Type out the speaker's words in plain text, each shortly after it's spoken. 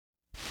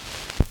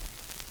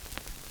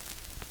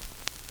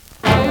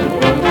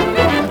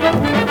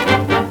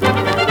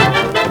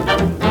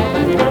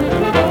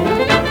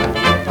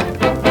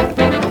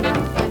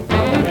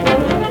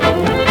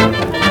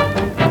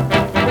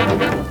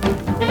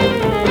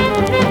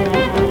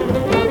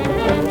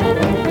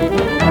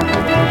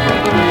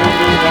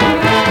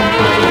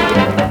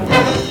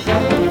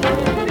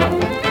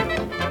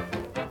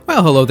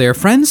Well, hello there,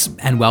 friends,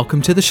 and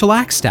welcome to the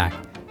Shellac Stack.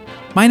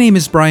 My name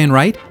is Brian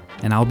Wright,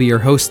 and I'll be your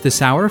host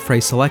this hour for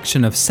a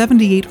selection of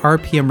 78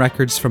 RPM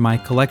records from my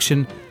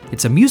collection.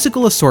 It's a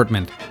musical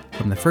assortment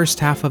from the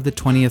first half of the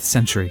 20th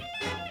century.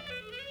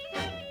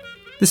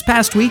 This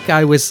past week,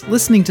 I was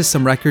listening to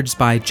some records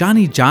by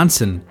Johnny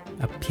Johnson,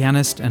 a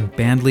pianist and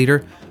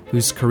bandleader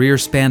whose career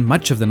spanned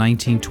much of the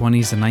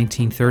 1920s and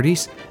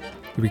 1930s.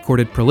 He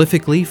recorded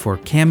prolifically for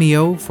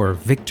Cameo, for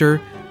Victor,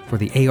 for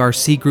the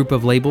ARC group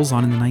of labels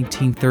on in the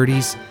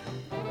 1930s.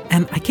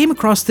 And I came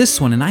across this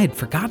one and I had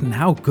forgotten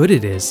how good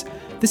it is.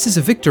 This is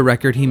a Victor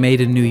record he made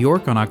in New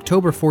York on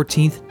October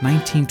 14th,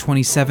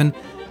 1927.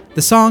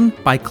 The song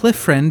by Cliff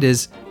Friend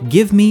is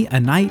Give Me a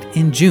Night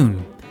in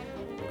June.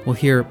 We'll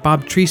hear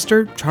Bob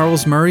Treaster,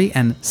 Charles Murray,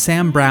 and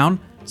Sam Brown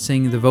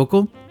sing the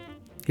vocal.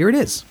 Here it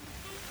is.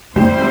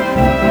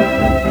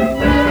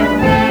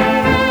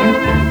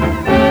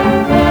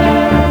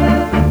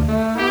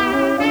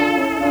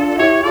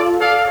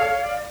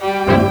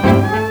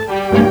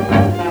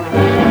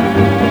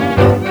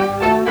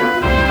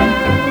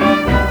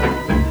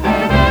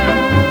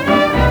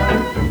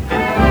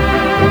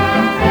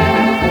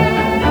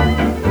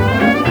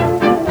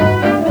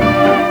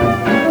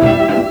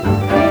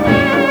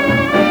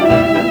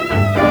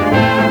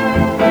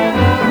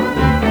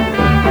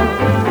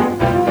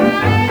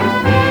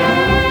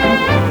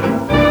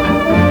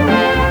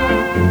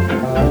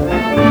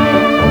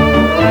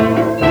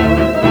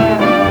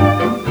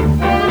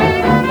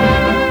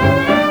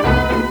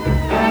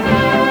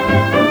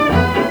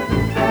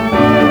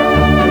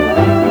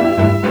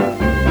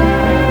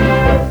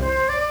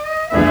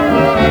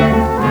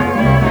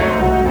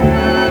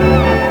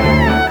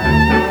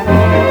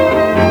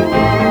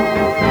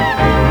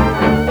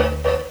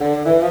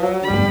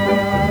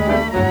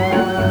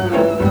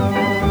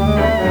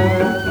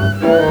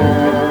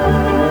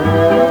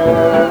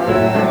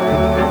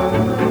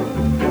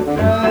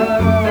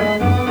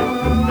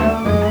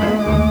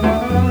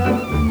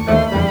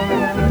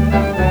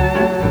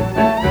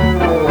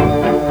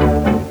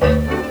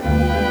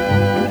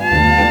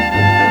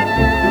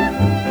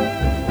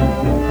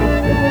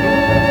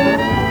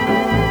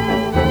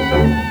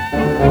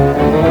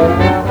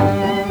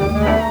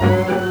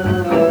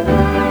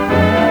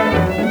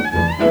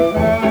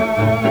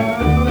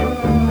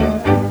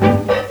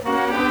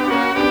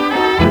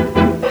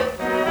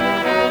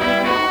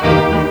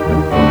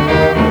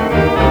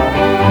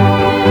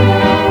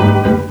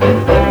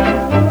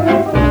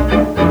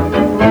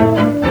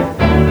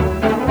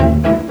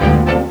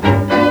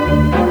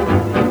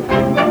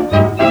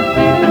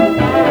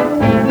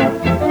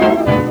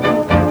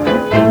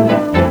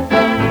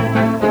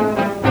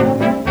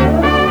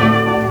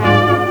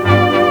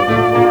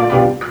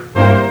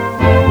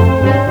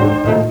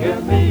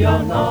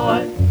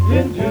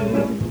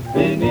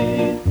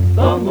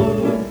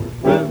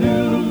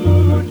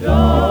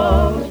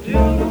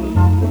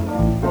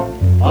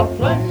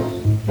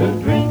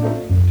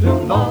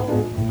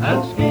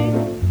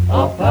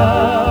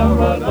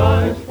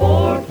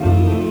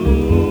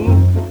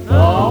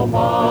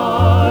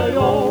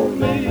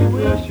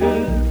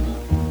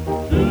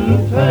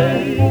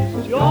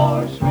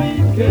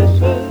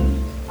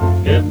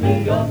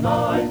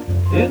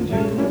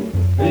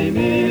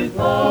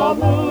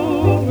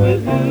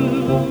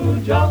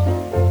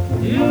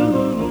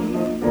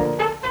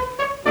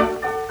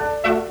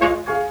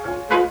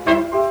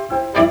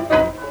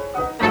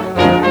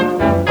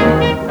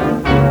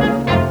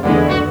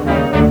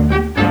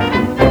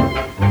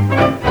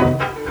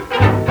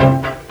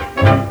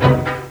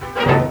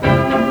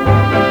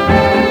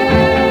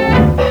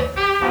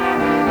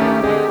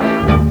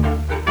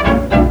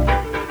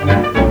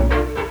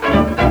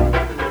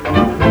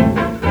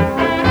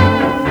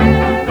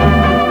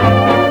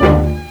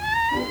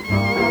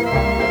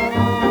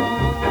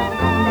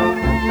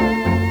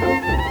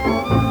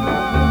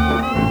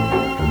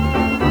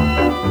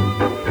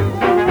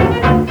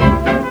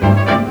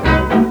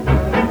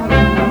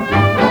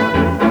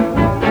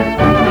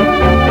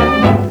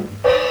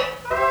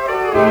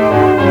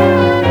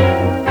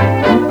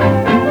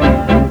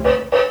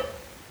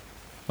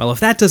 Well, if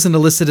that doesn't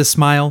elicit a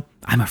smile,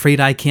 I'm afraid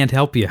I can't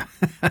help you.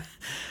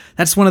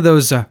 That's one of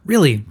those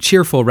really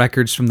cheerful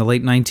records from the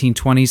late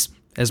 1920s,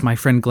 as my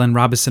friend Glenn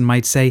Robison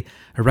might say,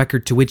 a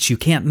record to which you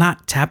can't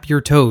not tap your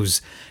toes.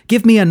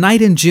 Give Me a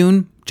Night in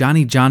June,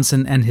 Johnny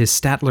Johnson and his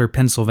Statler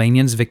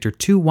Pennsylvanians, Victor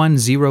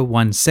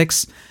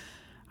 21016.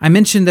 I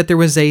mentioned that there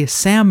was a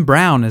Sam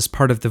Brown as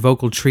part of the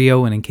vocal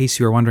trio, and in case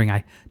you were wondering,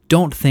 I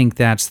don't think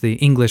that's the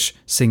English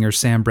singer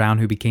Sam Brown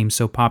who became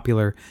so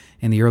popular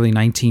in the early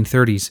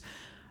 1930s.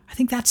 I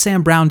think that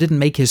Sam Brown didn't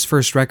make his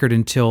first record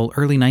until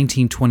early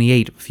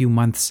 1928, a few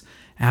months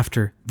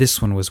after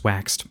this one was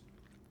waxed.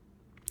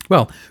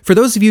 Well, for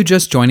those of you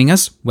just joining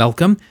us,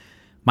 welcome.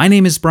 My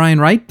name is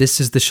Brian Wright.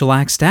 This is the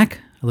Shellac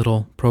Stack, a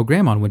little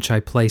program on which I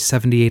play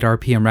 78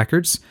 RPM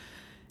records.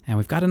 And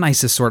we've got a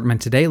nice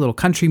assortment today, a little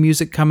country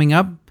music coming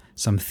up,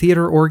 some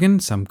theater organ,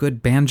 some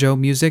good banjo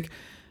music,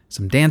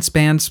 some dance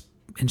bands,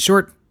 in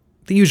short,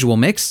 the usual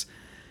mix.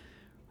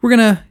 We're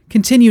going to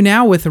continue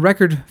now with a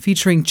record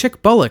featuring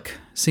Chick Bullock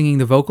singing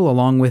the vocal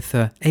along with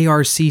the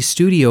ARC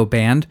Studio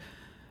Band,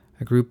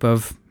 a group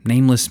of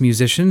nameless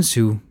musicians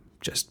who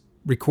just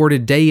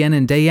recorded day in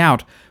and day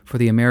out for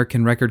the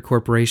American Record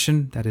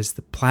Corporation, that is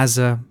the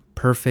Plaza,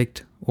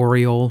 Perfect,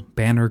 Oriole,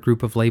 Banner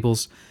group of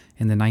labels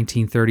in the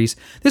 1930s.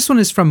 This one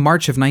is from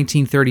March of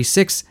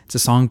 1936. It's a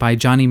song by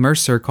Johnny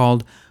Mercer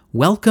called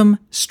Welcome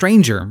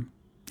Stranger.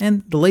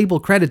 And the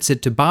label credits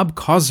it to Bob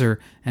Causer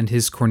and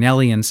his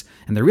Cornellians.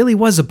 And there really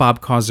was a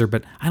Bob Causer,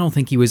 but I don't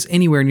think he was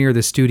anywhere near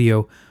the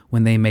studio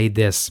when they made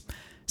this.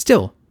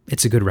 Still,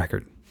 it's a good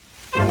record.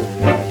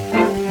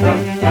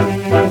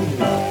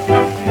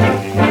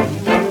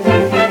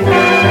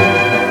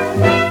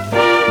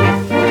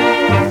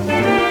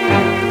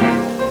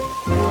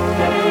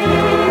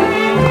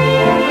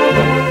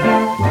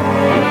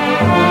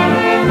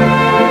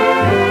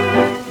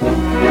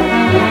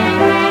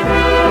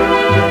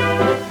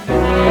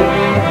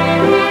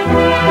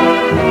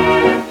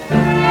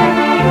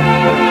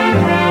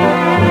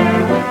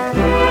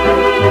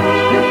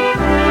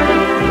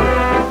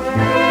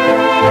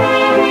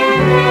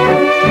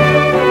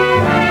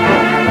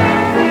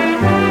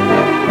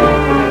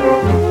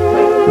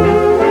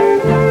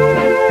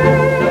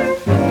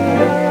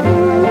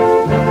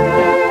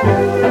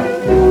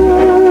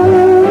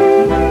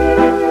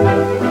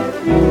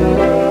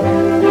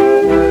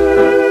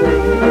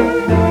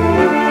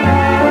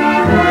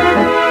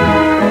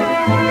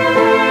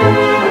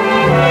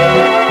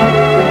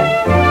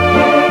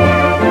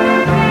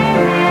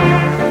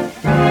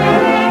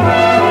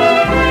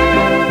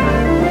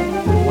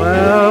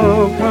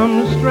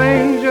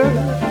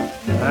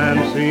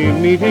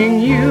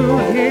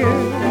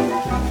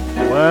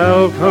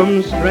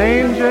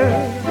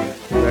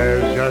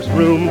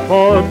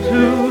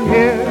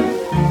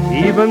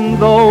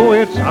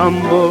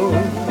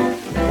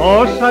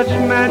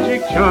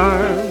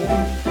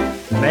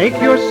 Make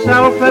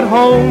yourself at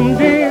home,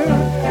 dear,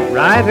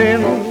 right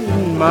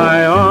in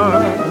my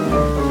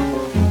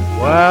arms.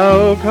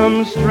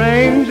 Welcome,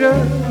 stranger,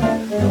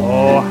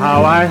 oh,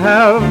 how I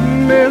have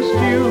missed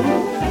you.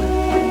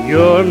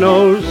 You're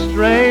no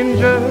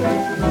stranger,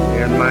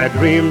 in my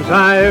dreams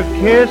I've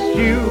kissed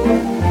you.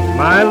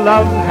 My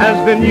love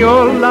has been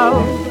your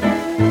love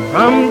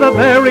from the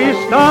very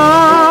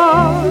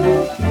start.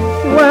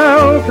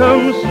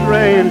 Welcome,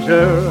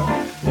 stranger,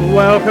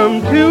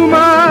 welcome to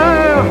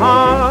my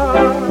heart.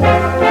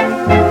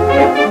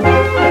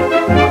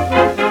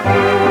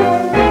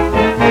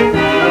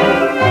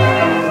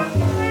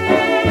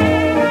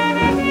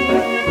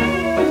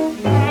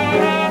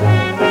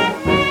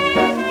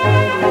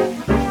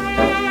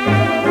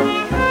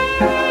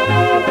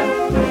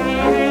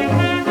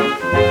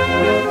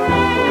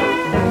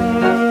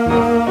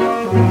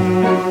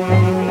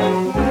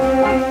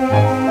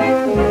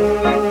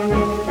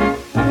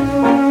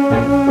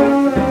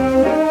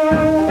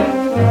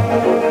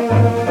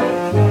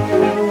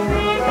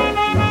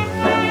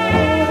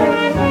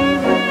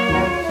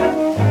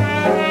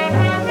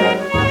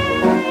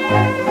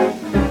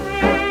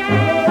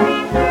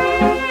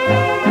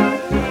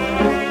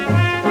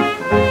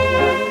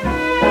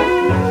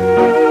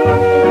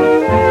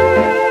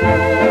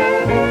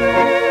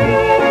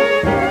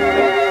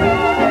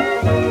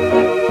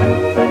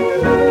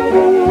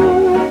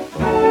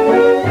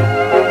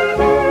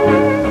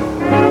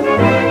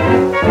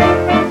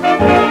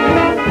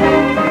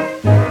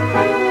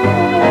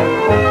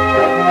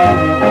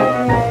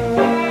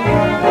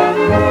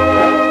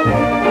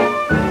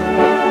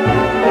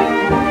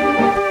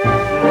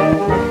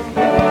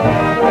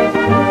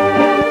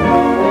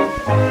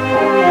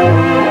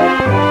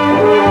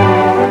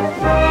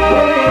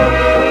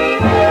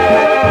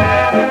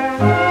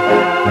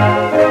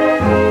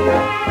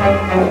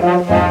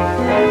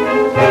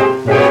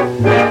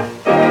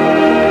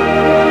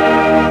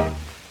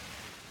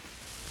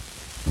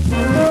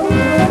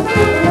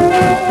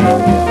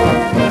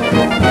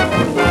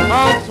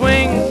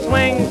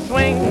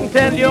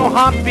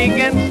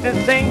 Begins to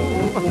sing.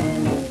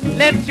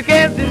 Let you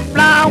get this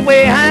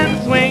fly-away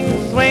hand swing,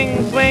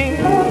 swing, swing.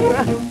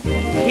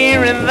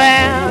 Here and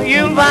there,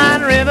 you'll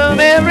find rhythm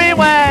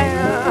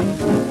everywhere.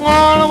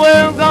 All the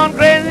world's gone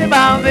crazy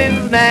about this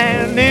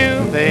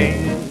new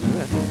thing.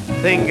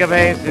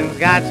 Syncopation's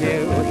got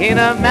you in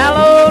a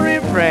mellow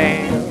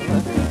refrain.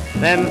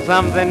 Then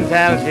something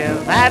tells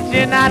you that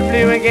you're not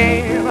blue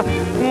again.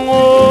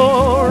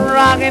 Oh,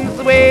 rock and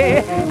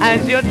sway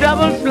as your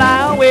doubles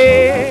fly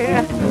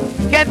away.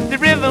 Catch the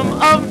rhythm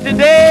of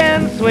today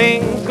and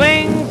swing,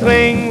 swing,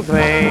 swing,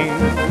 swing.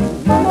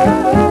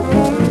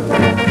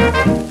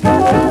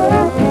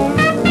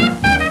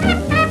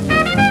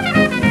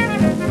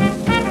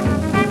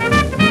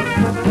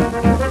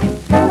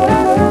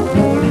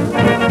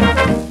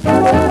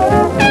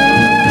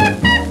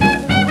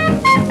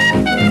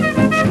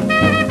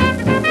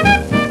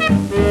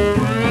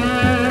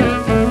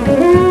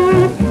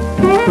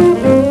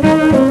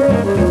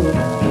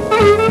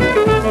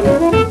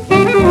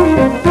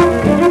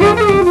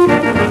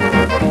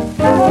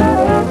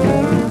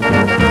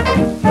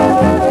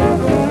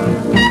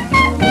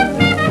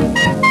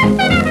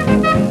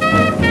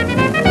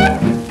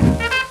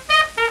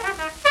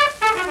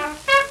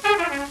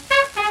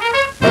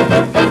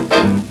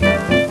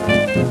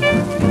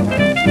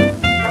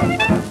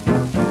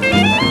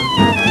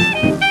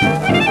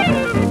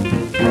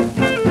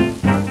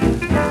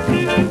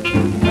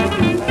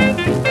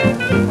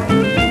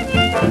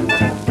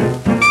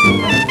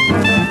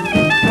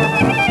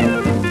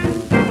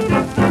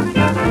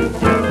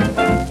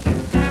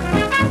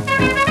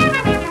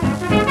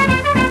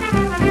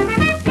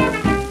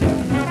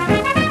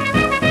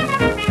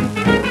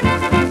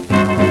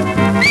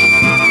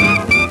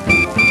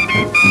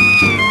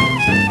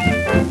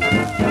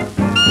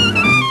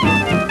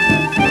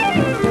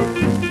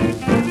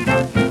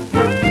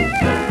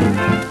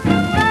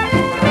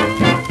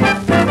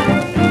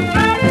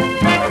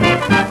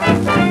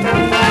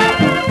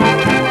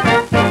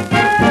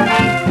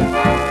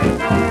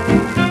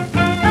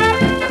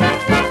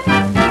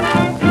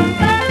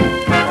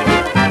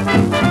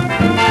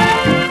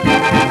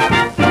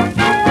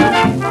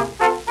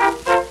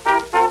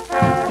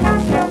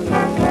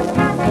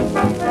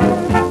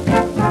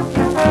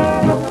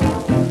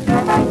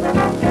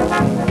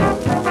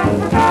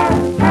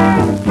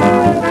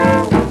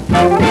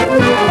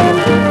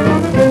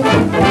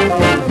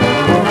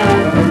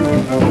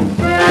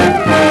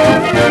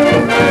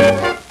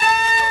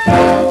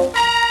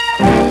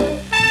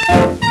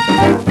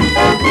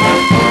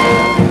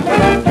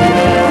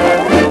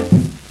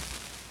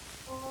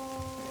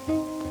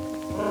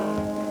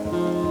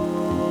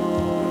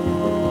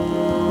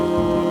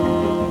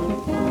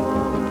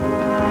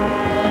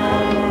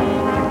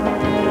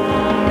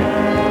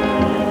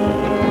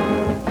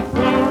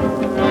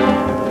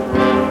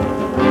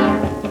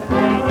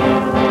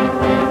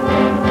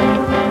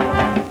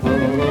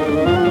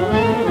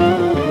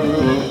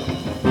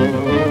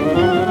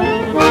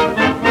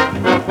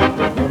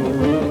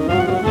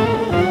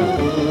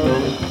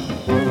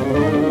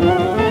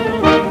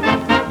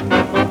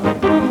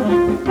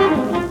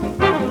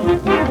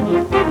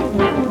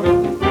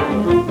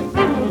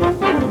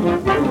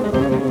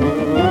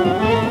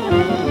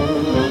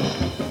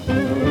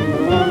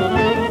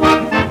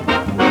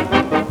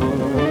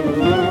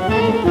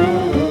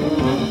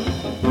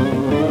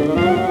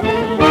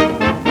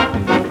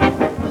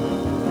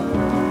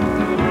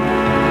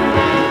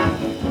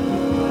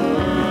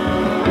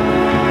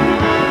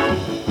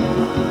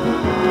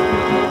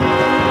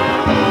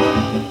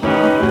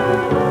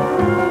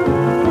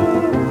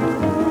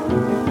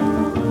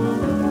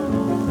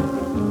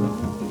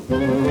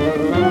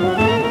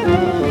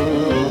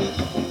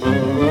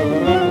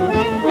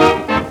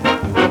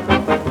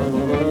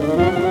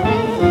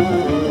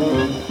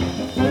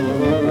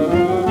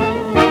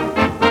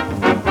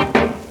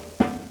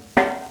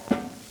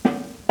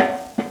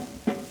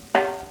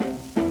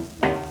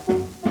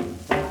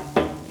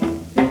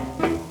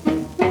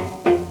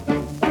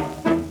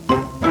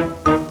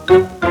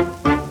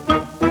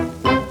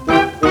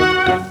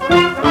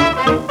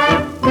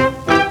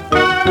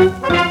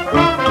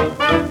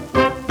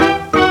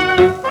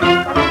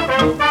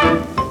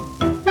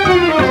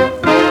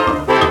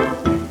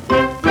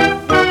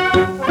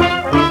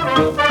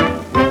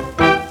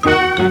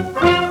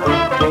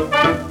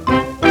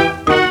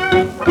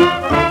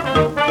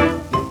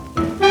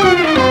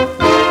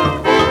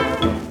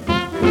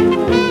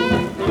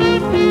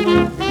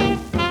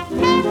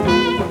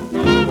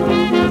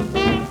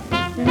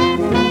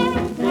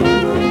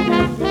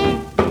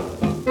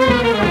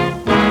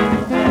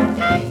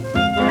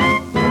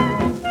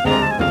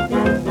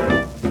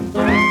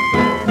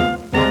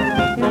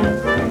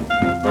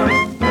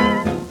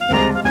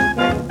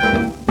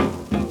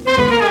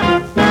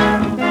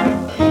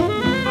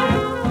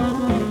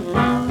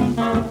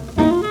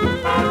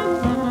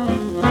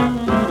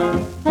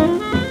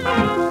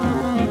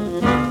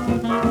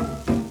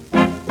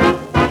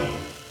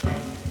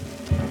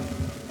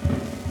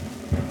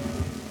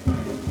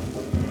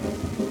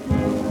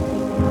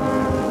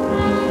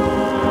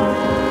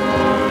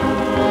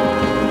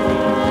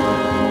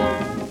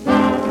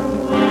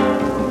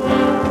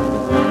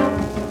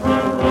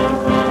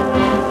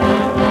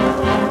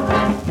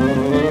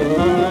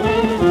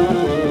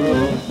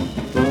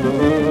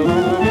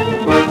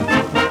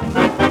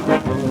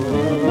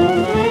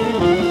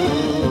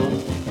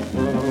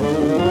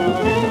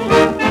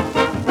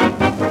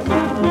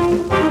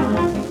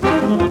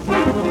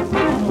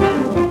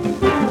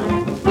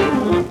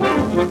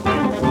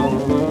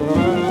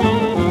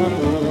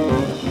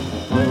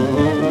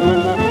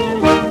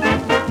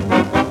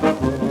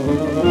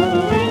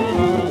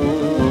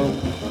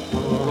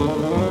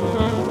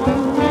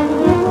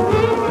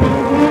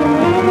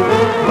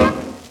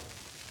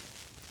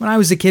 I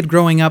was a kid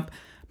growing up,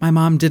 my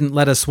mom didn't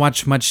let us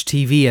watch much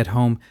TV at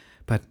home,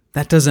 but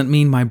that doesn't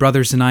mean my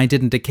brothers and I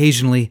didn't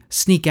occasionally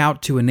sneak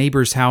out to a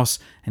neighbor's house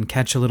and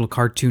catch a little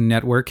Cartoon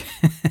Network.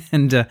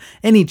 And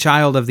any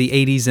child of the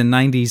 80s and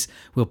 90s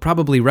will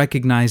probably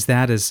recognize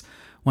that as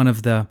one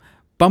of the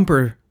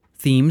bumper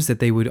themes that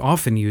they would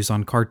often use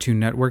on Cartoon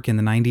Network in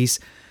the 90s.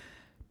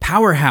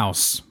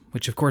 Powerhouse,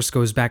 which of course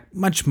goes back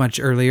much, much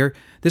earlier.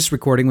 This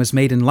recording was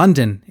made in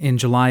London in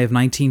July of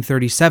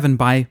 1937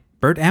 by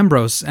Bert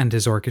Ambrose and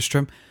his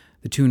orchestra.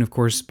 The tune, of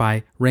course,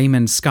 by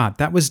Raymond Scott.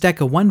 That was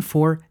Decca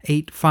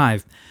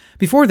 1485.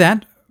 Before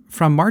that,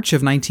 from March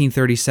of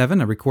 1937,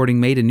 a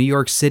recording made in New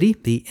York City,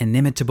 the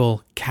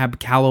inimitable Cab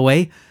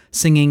Calloway,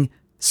 singing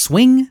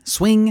Swing,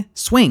 Swing,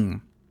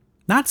 Swing.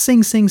 Not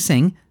Sing, Sing,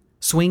 Sing,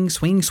 Swing,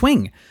 Swing,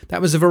 Swing.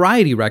 That was a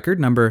variety record,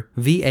 number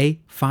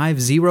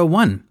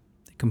VA501.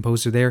 The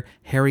composer there,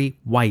 Harry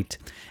White.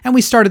 And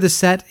we started the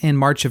set in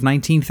March of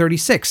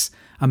 1936,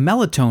 a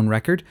Melotone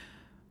record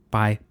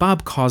by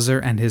Bob Causer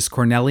and his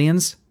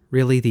Cornellians,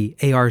 really the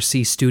ARC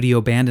studio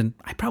band, and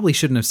I probably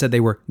shouldn't have said they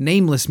were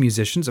nameless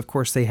musicians. Of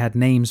course they had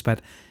names,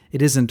 but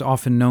it isn't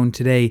often known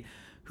today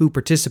who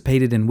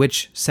participated in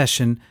which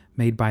session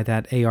made by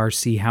that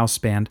ARC house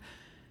band.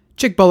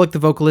 Chick Bullock, the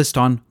vocalist,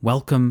 on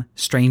Welcome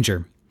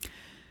Stranger.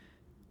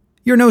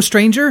 You're no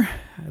stranger,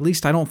 at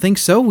least I don't think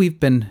so. We've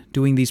been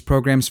doing these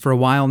programs for a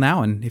while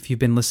now, and if you've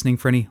been listening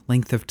for any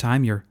length of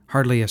time, you're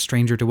hardly a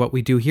stranger to what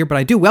we do here, but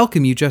I do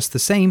welcome you just the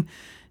same,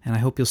 and I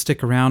hope you'll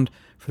stick around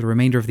for the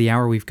remainder of the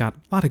hour. We've got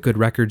a lot of good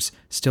records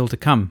still to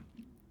come.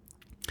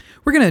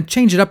 We're going to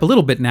change it up a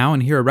little bit now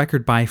and hear a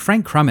record by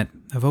Frank Crummett,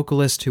 a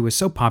vocalist who was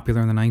so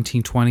popular in the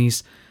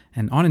 1920s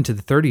and on into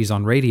the 30s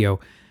on radio,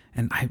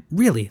 and I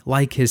really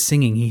like his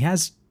singing. He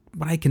has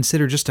what I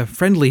consider just a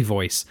friendly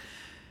voice.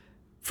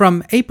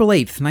 From April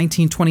 8th,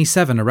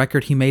 1927, a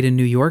record he made in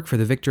New York for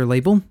the Victor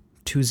label,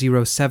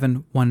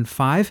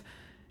 20715,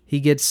 he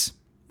gets,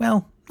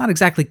 well, not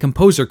exactly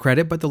composer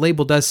credit, but the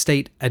label does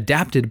state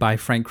adapted by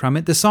Frank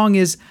Crummett. The song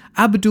is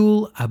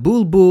Abdul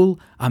Abulbul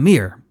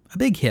Amir, a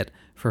big hit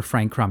for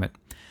Frank Crummett.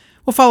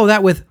 We'll follow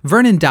that with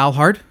Vernon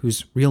Dalhart,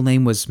 whose real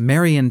name was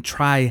Marion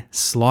Try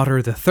Slaughter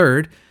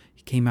III.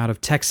 He came out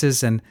of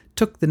Texas and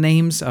took the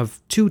names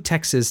of two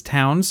Texas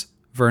towns,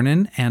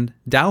 Vernon and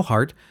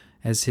Dalhart,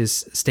 as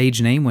his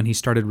stage name when he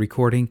started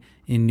recording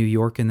in New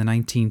York in the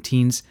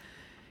 19-teens.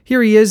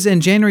 Here he is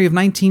in January of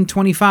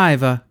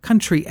 1925, a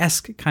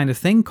country-esque kind of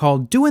thing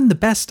called Doin' the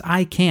Best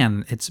I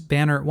Can. It's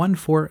banner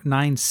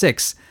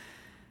 1496.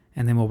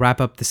 And then we'll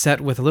wrap up the set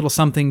with a little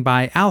something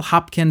by Al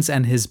Hopkins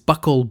and his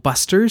Buckle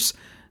Busters,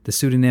 the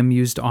pseudonym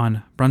used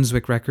on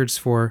Brunswick Records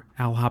for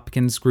Al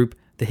Hopkins' group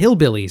The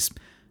Hillbillies.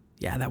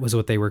 Yeah, that was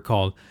what they were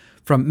called.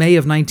 From May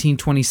of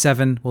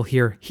 1927, we'll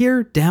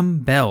hear Dem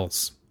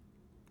Bells.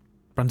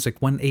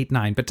 Brunswick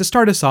 189. But to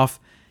start us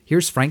off,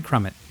 here's Frank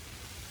Crummett.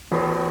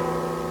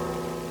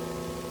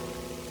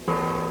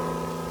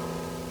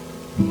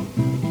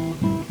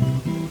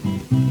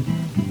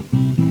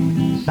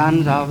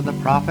 Sons of the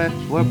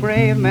prophets were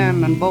brave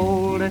men and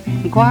bold,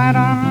 and quite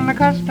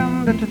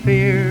unaccustomed to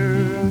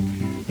fear.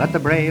 But the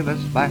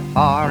bravest by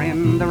far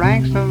in the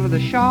ranks of the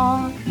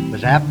Shah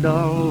was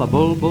Abdul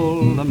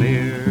Bulbul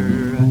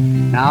Amir.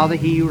 Now the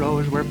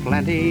heroes were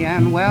plenty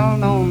and well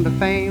known to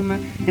fame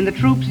in the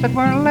troops that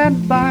were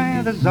led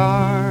by the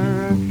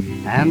Tsar.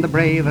 And the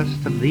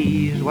bravest of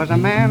these was a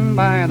man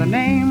by the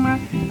name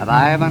of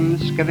Ivan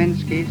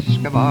Skavinsky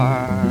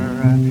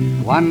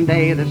Skavar. One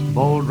day this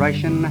bold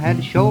Russian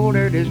had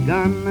shouldered his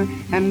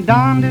gun and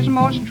donned his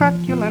most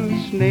truculent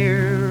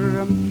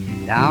sneer.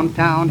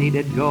 Downtown he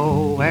did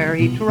go, where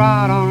he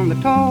trod on the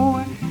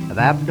toe of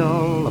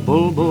Abdul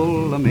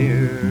Bulbul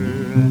Amir.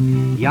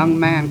 Young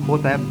man,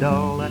 quoth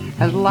Abdul,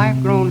 has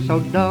life grown so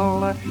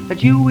dull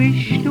that you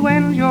wish to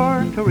end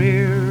your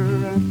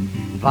career?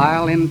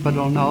 Vile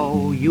infidel,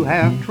 no, you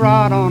have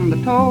trod on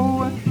the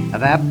toe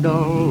of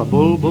Abdul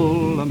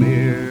Bulbul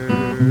Amir.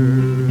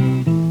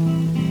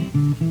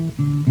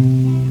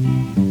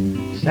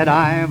 Said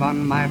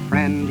Ivan, my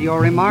friend,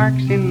 your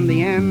remarks in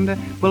the end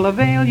will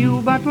avail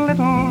you but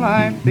little,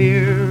 I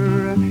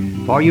fear,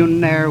 for you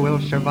ne'er will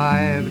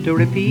survive to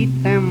repeat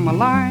them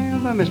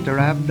alive, Mr.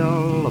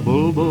 Abdul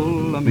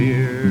Bulbul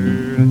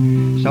Amir.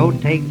 So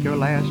take your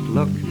last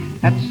look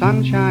at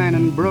sunshine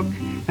and brook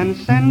and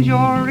send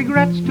your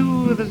regrets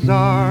to the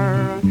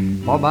Tsar,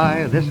 for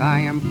by this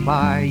I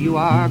imply you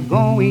are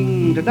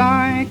going to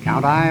die,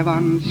 Count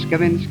Ivan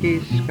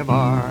Skavinsky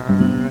Skavar.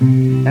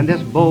 And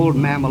this bold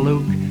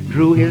Mameluke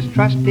drew his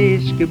trusty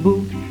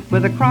skiboot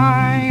with a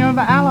cry of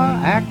Allah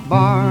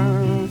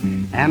Akbar,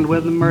 and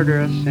with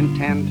murderous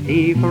intent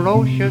he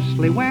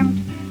ferociously went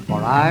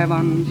for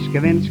Ivan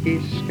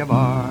Skavinsky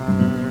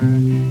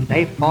Skavar.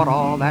 They fought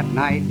all that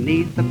night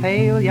neath the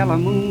pale yellow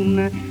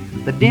moon.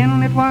 The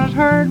din it was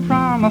heard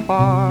from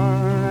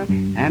afar,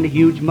 and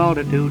huge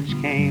multitudes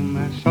came,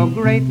 so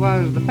great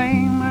was the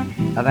fame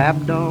of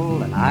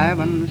Abdul and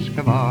Ivan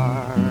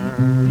Skavar.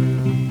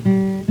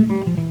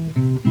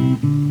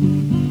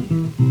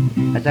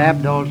 As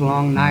Abdul's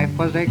long knife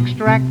was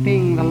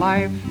extracting the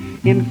life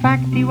In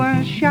fact, he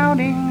was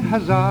shouting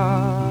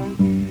huzzah.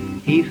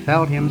 He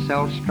felt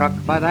himself struck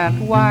by that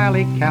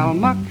wily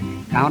Kalmuck,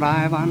 Count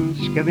Ivan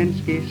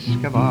Skavinsky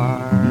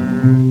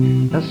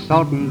Skavar. The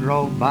Sultan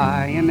drove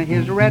by in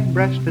his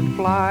red-breasted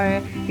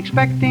fly,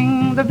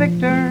 expecting the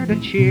victor to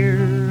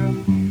cheer.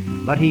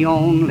 But he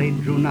only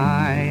drew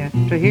nigh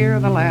to hear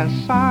the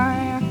last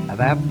sigh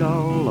of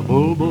Abdul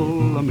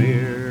Bulbul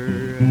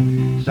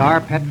Amir.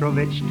 Tsar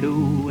Petrovich,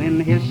 too, in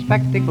his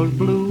spectacles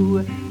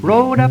blue,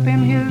 rode up in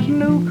his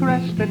new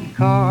crested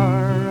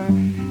car.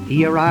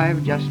 He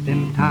arrived just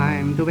in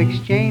time to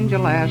exchange a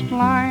last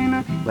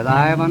line with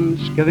Ivan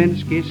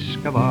Skavinsky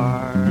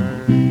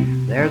Skavar.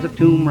 There's a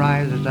tomb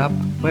rises up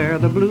where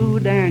the blue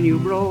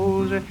Danube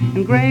rose,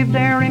 engraved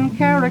there in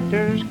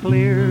characters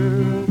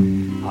clear.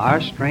 Our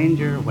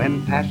stranger,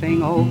 when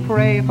passing, oh,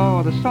 pray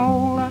for the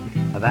soul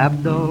of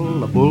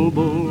Abdul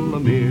Bulbul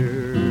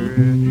Amir.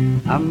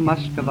 A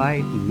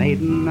Muscovite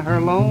maiden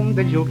her lone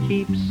vigil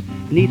keeps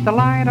neath the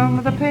light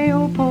of the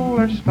pale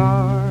polar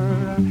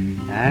star.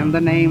 And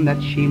the name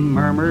that she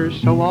murmurs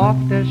so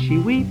oft as she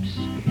weeps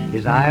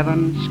is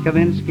Ivan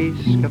Skavinsky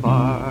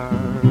Skavar.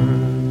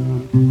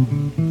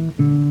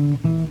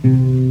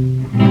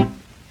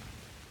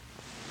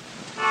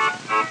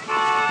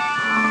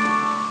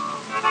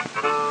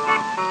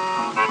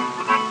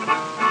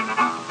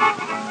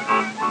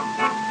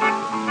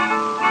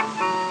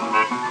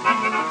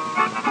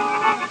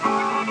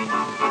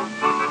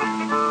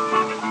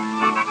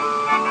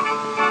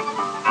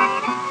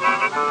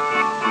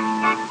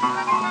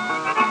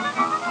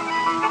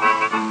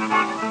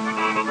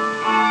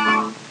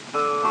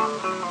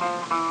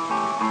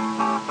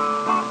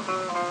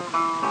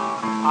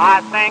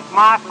 I thank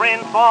my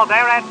friends for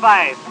their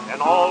advice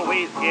and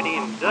always get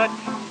in touch.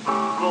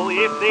 So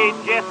if they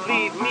just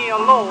leave me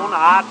alone,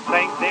 I'd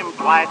thank them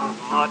twice as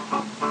much.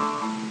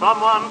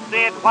 Someone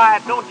said, why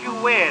don't you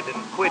wed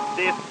and quit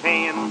this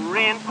paying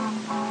rent?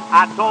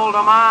 I told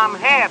them I'm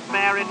half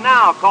married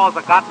now 'cause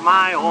I got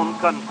my own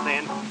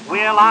consent.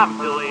 Well, I'm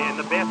doing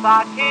the best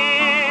I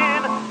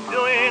can,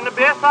 doing the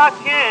best I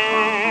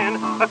can.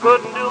 I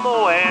couldn't do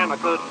more and I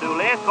couldn't do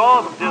less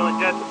 'cause I'm doing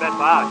just the best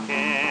I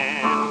can.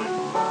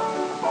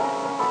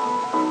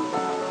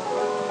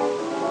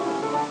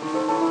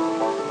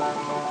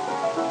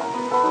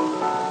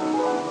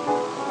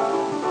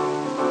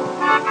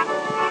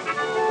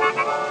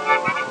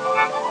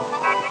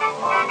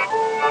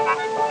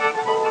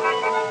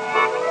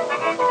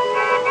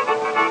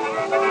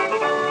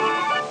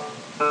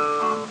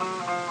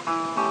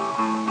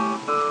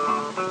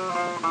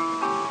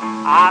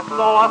 I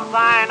saw a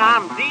sign,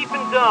 I'm deep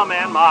and dumb,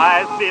 and my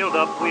eyes filled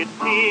up with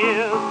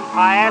tears.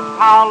 I asked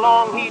how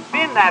long he'd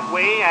been that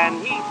way,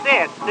 and he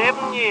said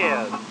 7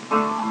 years.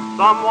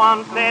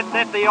 Someone said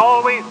that they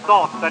always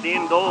thought that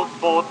indoor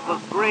sports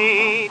was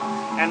great,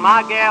 and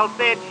my gal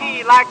said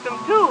she liked them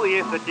too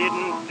if it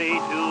didn't stay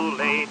too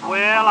late.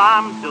 Well,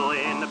 I'm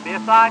doing the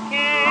best I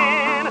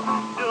can,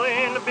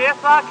 doing the best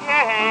I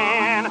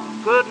can.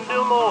 Couldn't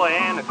do more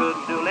and I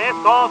couldn't do less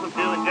 'cause I'm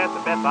doing just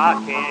the best I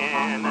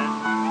can.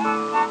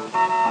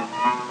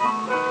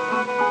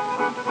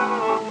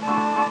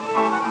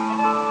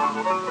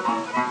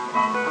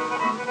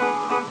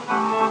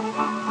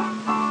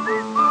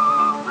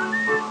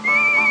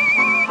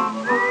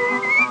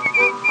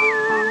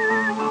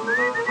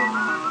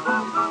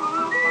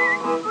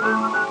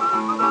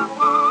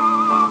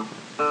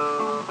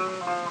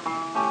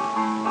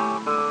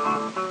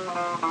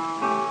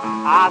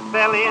 I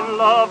fell in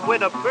love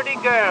with a pretty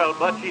girl,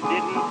 but she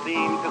didn't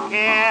seem to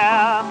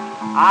care.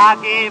 I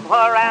gave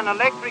her an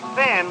electric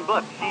fan,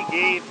 but she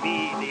gave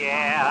me the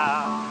air.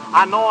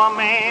 I know a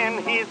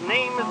man, his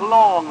name is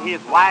Long,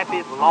 his wife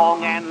is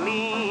long and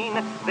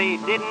lean. They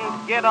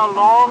didn't get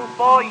along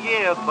for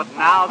years, but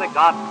now they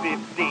got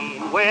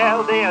 15.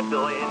 Well, they're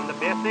doing the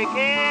best they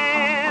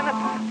can,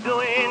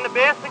 doing the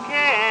best they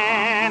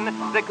can.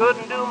 They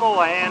couldn't do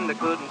more and they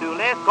couldn't do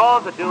less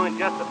 'cause they're doing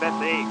just the best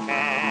they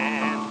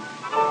can.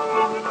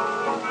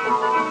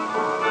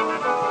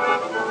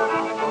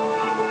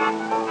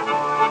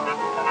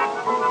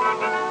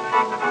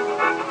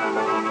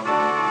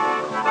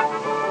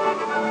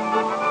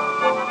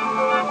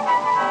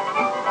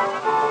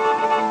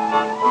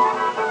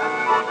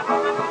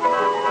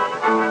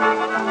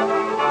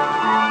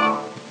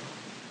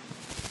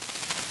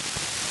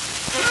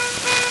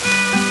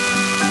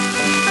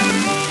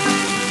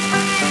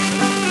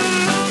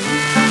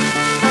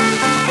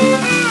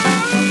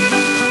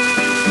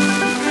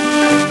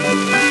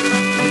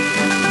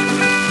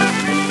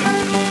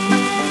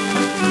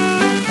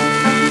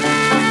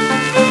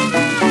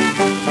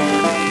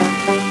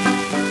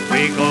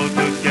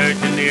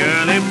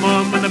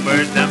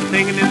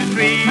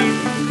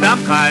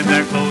 Sometimes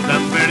their clothes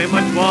I'm very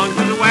much worn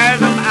 'cause I wear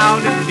them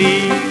out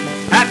indeed.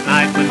 At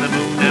night when the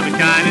moon never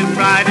shining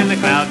bright and the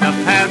clouds have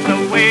passed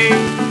away,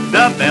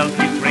 the bells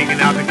keep ringing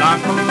out the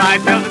gospel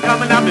light, bells are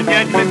coming up to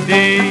Judgment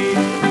Day.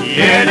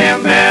 Hear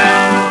them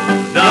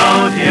bells,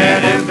 don't hear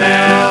them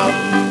bells,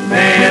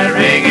 they're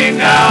ringing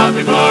out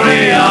the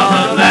glory of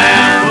the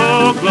Lamb.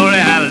 Oh, glory,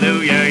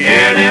 hallelujah,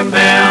 hear them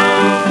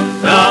bells.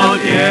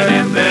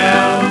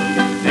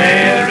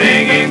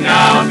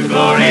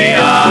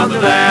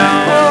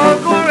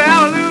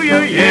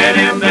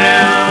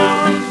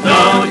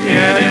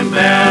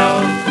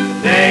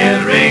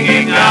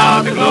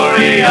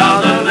 glory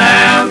of the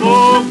Lamb.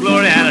 Oh,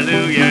 glory,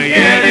 hallelujah,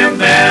 hear them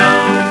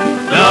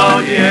bells.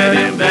 Don't you hear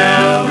them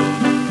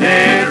bells?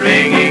 They're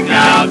ringing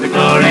out the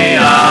glory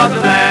of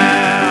the Lamb.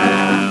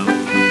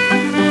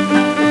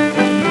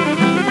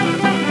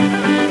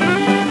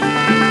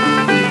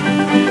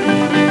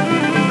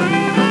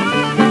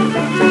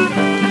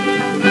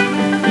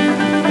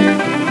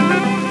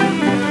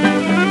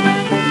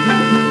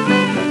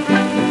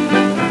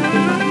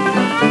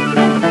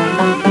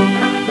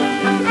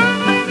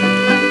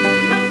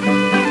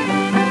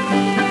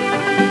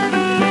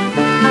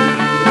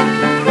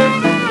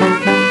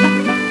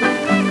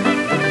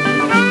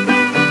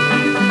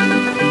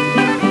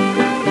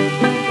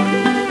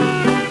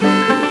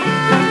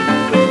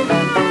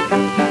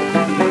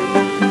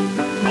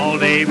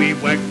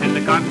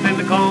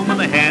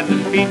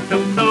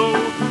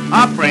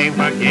 Praying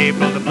for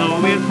Gabriel to blow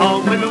his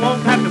home when we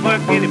won't have to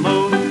work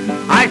anymore.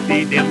 I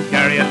see them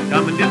chariots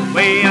coming this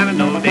way, and I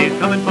know they're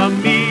coming for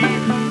me.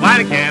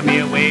 Why they carry me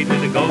away to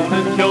the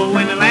golden show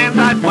in the land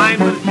I find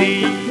for the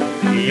sea.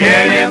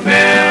 Hear them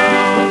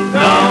bells,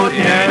 don't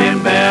you hear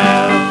them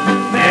bells?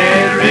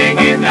 They're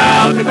ringing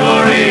out the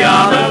glory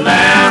of the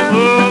Lamb.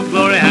 Oh,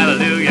 glory,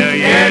 hallelujah,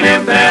 hear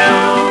them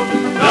bells,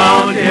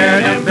 don't you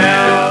hear them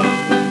bells?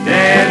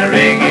 They're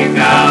ringing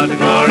out the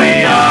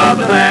glory of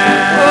the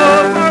Lamb.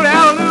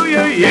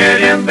 Hear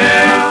them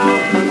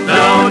bells,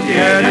 don't you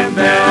hear them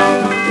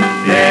bells?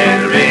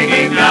 They're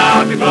ringing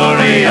out the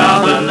glory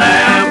of the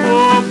Lamb.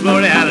 Oh,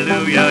 glory,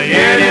 hallelujah,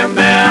 hear them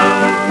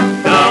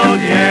bells,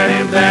 don't you hear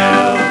them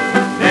bells?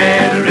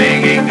 They're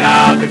ringing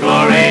out the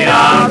glory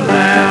of the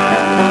Lamb.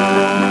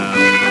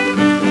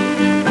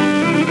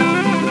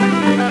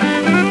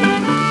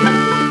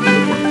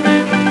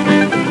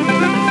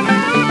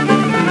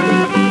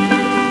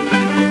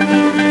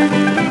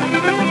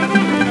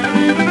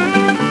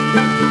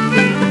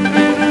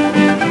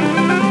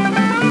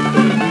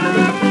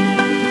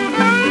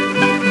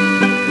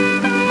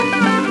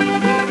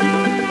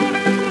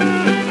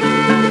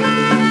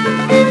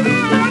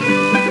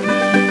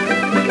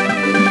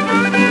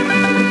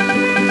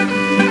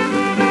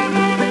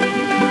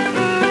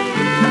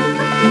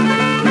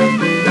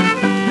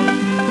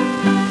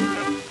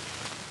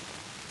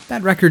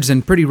 That record's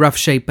in pretty rough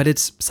shape, but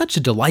it's such a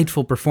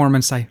delightful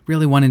performance, I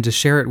really wanted to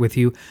share it with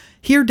you.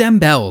 Hear Dem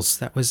Bells,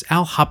 that was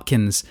Al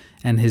Hopkins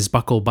and his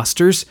Buckle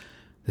Busters,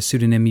 the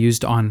pseudonym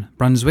used on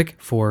Brunswick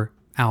for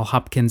Al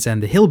Hopkins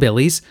and the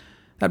Hillbillies.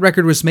 That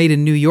record was made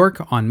in New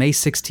York on May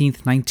 16,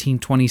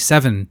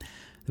 1927.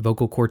 The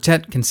vocal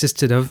quartet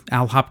consisted of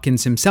Al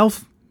Hopkins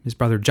himself, his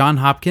brother John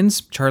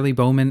Hopkins, Charlie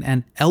Bowman,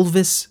 and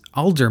Elvis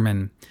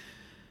Alderman.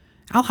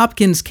 Al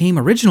Hopkins came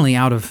originally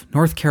out of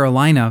North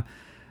Carolina,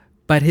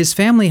 but his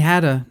family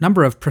had a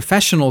number of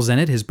professionals in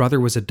it. His brother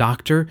was a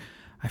doctor.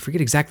 I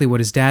forget exactly what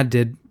his dad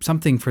did,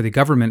 something for the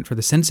government, for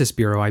the Census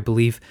Bureau, I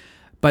believe.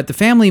 But the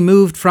family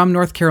moved from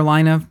North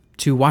Carolina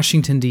to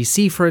Washington,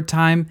 D.C. for a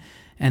time,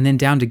 and then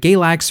down to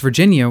Galax,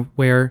 Virginia,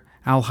 where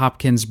Al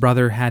Hopkins'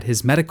 brother had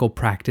his medical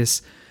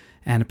practice.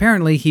 And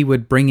apparently he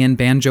would bring in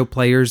banjo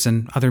players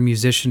and other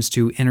musicians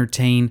to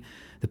entertain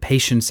the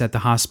patients at the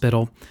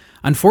hospital.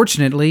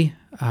 Unfortunately,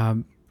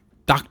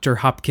 Dr.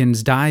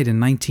 Hopkins died in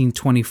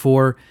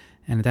 1924,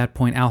 and at that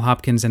point, Al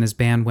Hopkins and his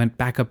band went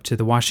back up to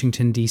the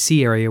Washington,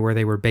 D.C. area where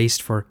they were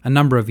based for a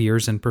number of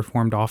years and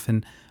performed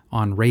often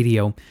on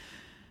radio.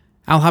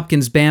 Al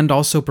Hopkins' band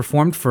also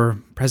performed for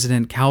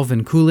President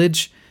Calvin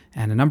Coolidge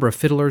and a number of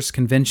fiddlers'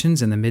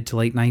 conventions in the mid to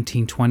late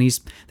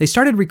 1920s. They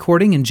started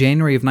recording in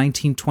January of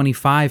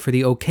 1925 for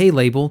the OK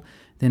label,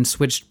 then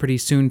switched pretty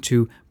soon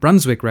to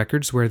Brunswick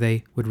Records, where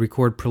they would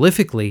record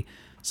prolifically,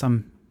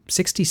 some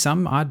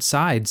 60-some odd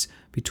sides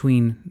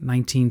between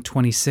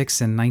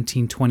 1926 and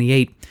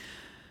 1928.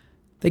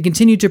 They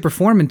continued to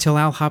perform until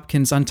Al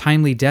Hopkins'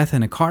 untimely death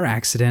in a car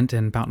accident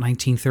in about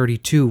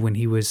 1932 when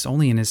he was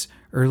only in his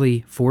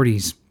early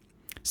 40s.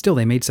 Still,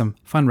 they made some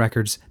fun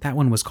records. That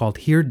one was called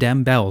Hear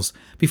Dem Bells.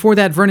 Before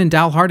that, Vernon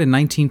Dalhart in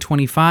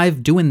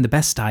 1925, Doin' the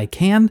Best I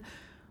Can,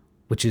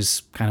 which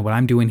is kind of what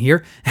I'm doing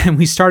here. And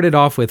we started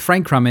off with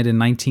Frank Crummett in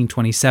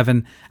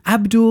 1927,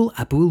 Abdul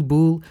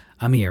Abulbul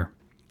Amir.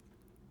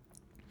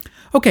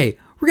 Okay,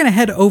 we're going to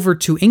head over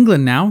to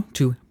England now,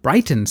 to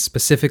Brighton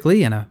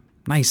specifically, and a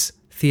nice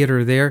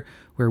theater there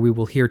where we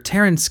will hear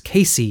Terence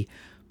Casey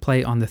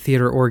play on the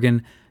theater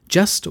organ,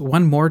 Just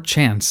One More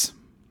Chance,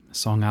 a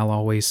song I'll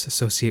always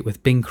associate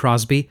with Bing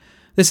Crosby.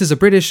 This is a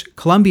British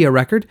Columbia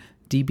record,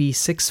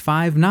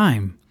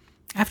 DB659.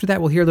 After that,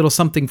 we'll hear a little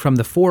something from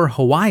the Four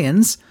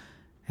Hawaiians,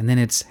 and then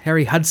it's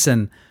Harry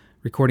Hudson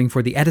recording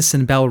for the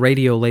Edison Bell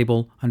radio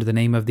label under the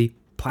name of the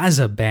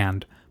Plaza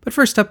Band. But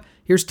first up,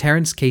 here's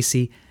Terence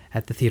Casey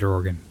at the theater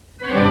organ.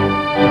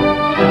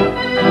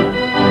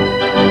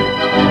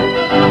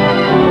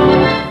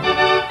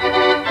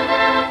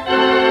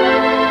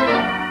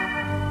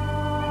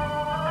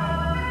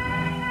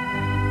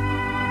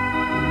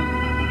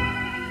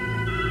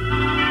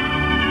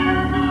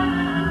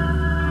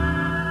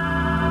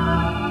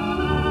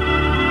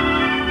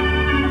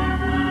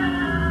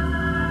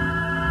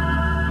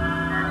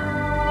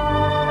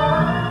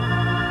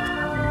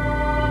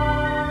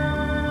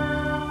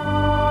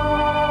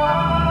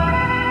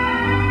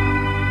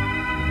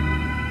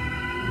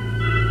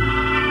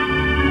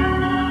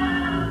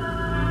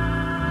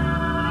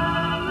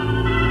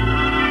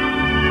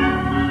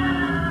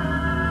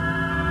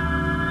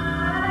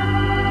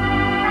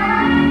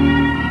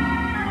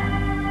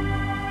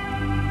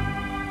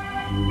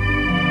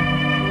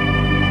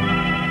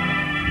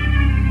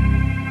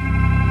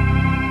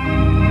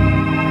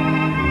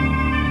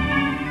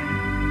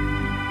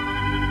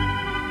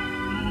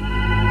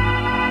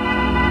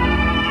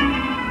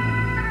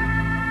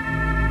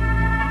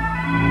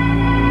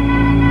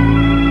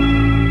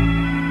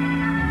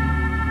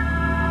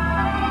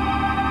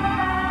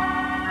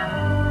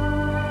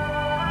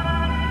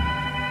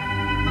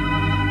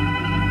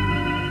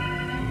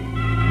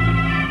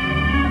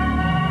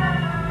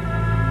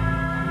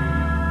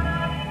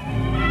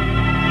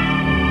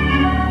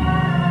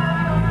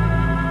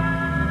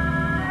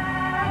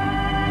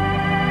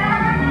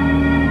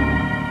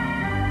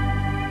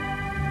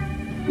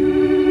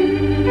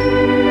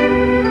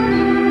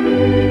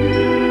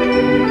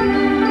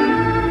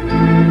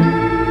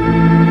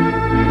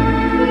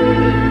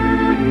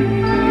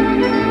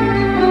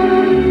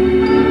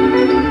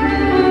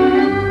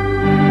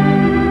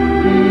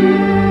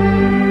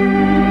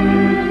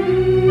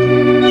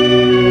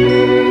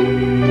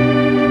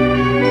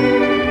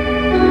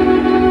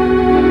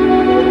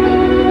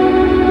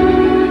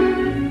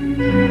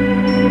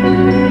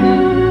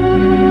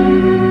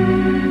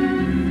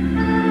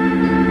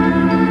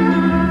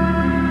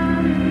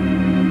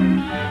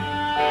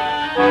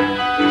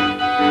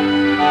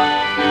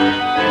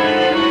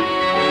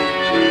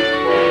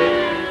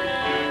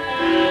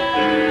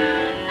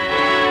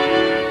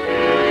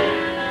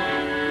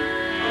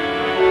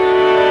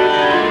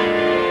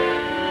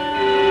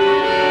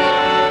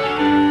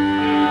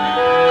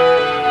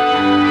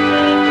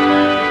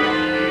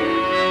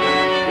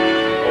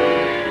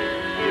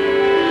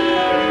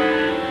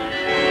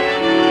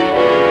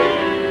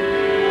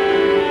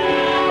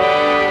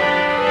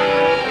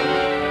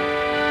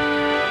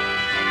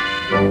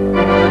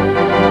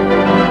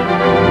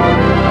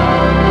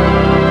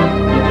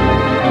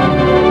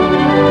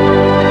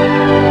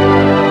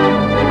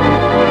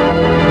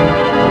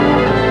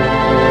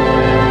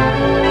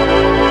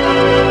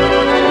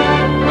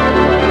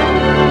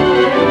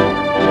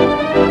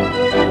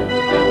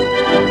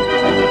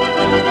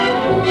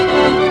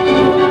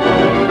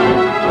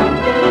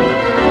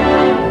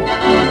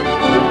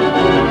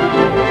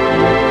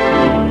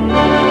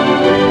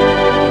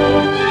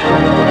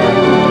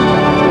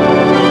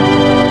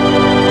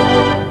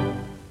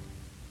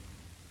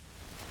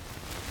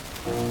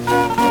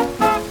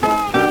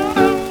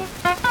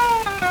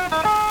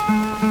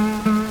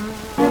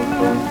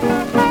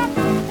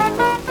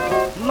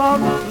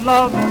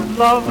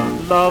 love,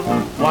 love,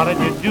 what did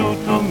you do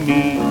to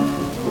me?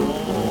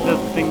 The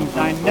things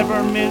I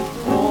never miss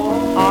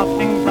are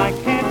things I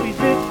can't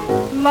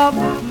resist. Love,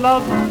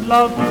 love,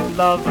 love,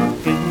 love,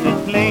 isn't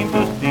it plain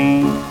to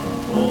see?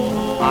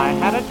 I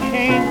had a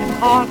change in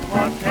heart,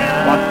 what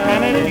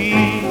can it be?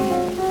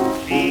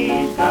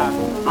 She's got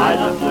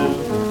eyes of blue,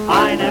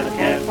 I never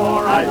cared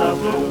for eyes of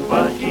blue,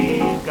 but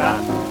she's got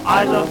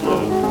eyes of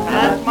blue, and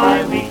that's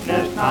my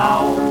weakness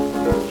now.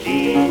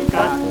 She's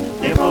got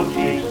dimpled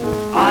cheeks,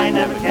 I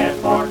never cared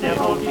for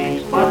dimpled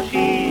cheeks, but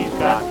she's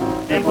got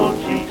dimpled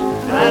cheeks,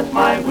 and that's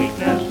my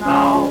weakness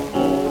now.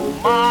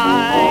 Oh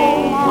my,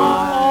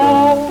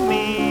 oh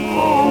me,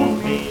 oh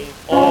me,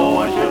 oh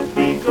I should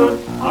be good,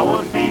 I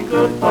would be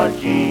good, but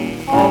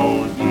she,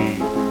 oh gee,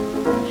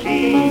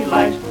 she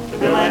likes to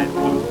bill and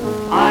coo.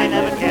 I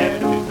never cared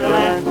to bill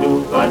and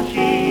coo, but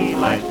she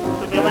likes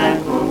to bill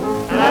and coo,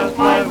 and that's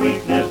my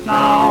weakness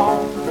now.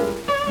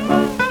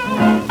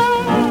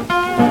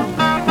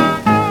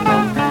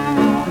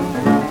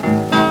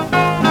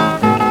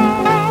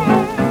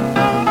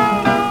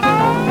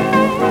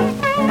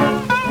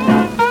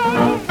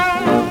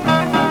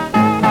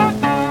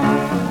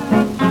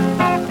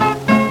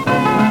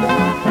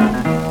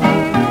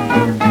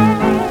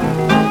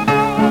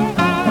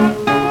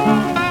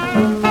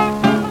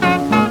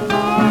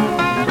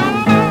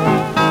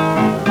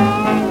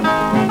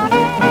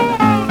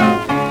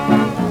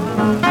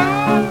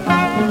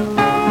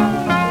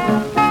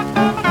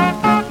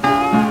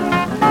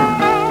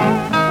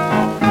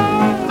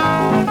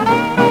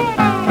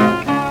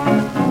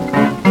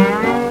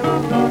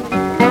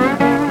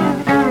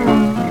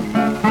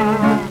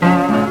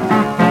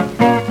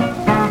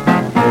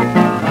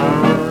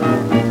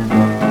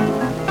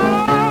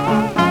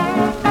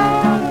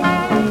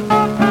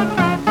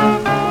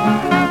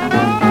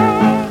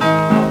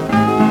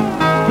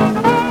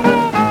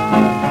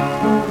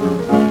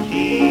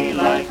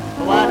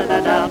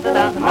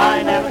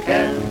 I never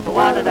cared.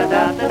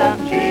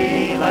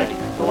 She likes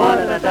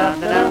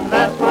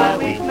that's my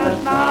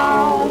weakness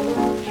now.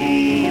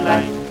 She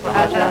likes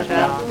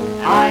ha-cha-cha.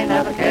 I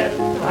never cared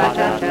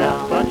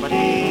ha-cha-cha, but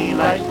she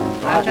likes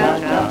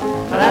ha-cha-cha.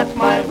 That's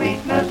my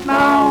weakness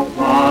now.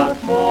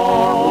 What's more?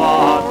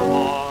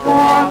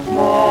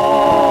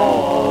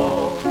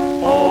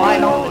 Oh, I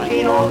know that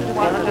she knows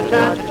what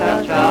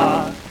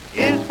cha-cha-cha-cha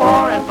is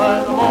for, and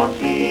furthermore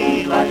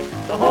she likes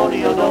the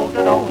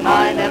holy-o-do-do-do, and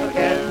I never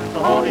cared. The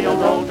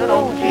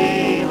holy-o-do-do-do,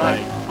 she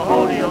likes the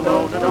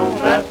holy-o-do-do-do.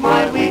 That's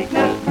my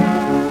weakness.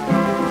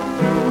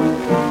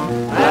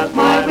 That's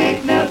my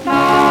weakness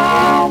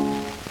now.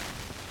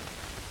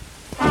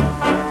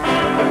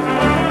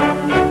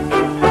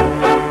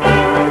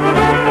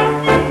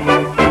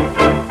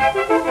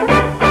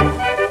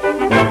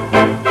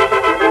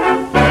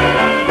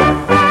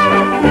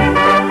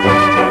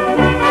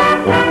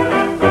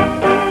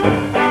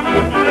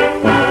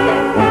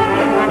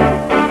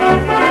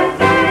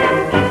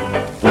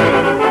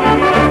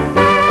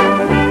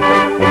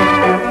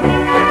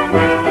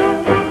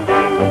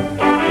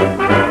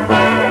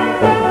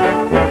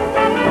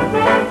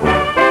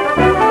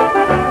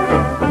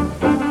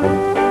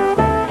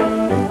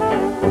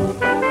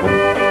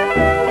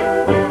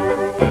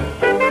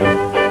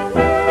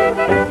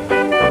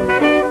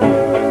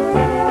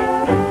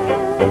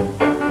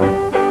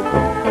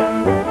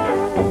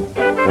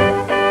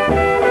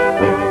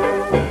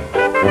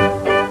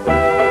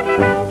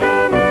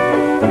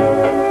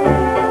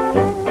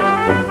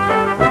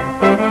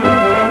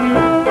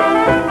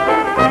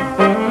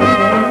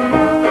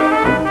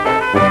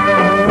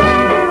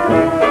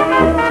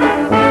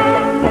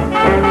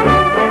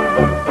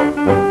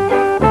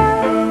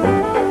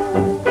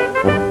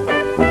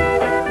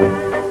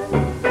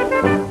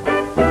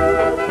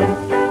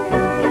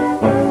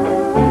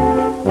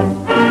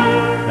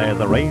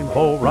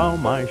 Rainbow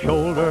round my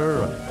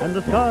shoulder and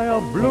the sky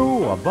of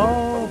blue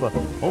above.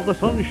 Oh, the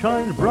sun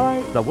shines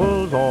bright, the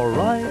world's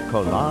alright,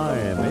 'cause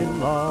I'm in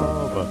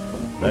love.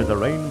 There's a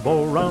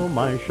rainbow round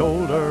my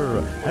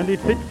shoulder and it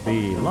fits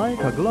me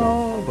like a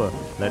glove.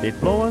 Let it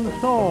blow and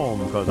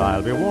storm, 'cause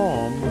I'll be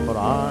warm, for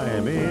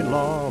I'm in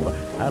love.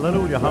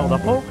 Hallelujah, how the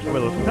folks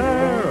will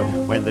stare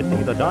when they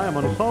see the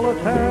diamond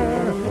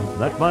solitaire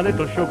that my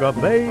little sugar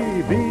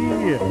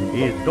baby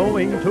is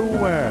going to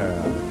wear.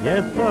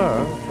 Yes,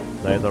 sir.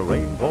 There's a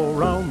rainbow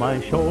round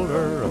my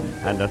shoulder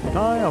and a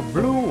sky of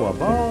blue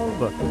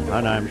above,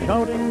 and I'm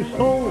shouting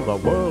so the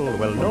world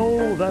will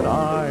know that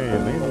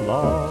I'm in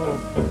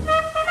love.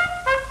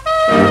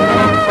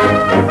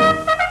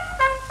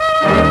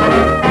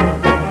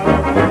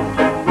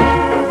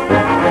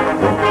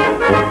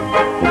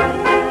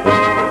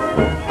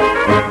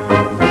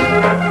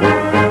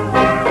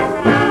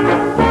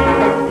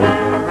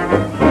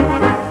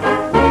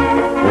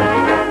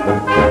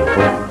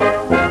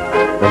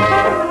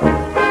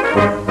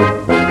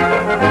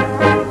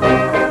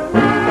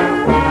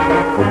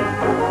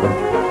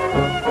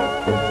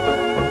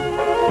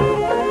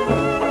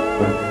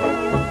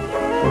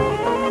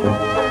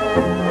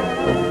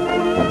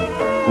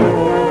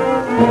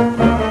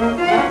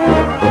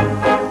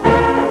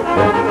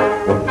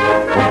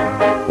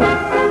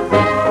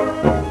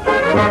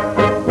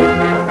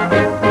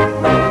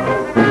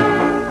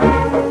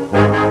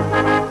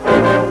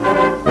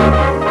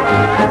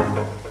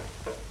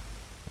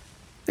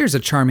 There's a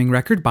charming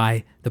record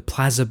by the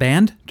Plaza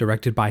Band,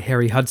 directed by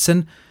Harry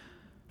Hudson.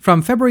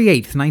 From February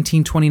 8th,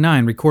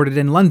 1929, recorded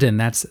in London,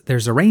 that's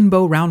There's a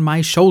Rainbow Round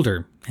My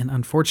Shoulder. And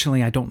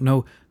unfortunately, I don't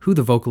know who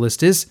the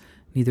vocalist is,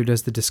 neither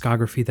does the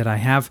discography that I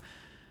have.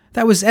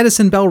 That was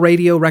Edison Bell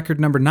Radio record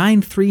number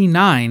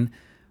 939,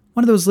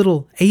 one of those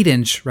little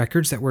 8-inch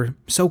records that were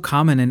so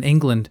common in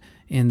England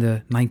in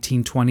the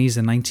 1920s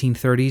and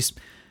 1930s.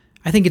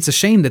 I think it's a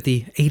shame that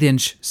the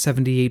 8-inch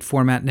 78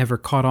 format never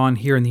caught on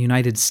here in the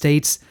United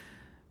States.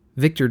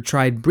 Victor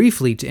tried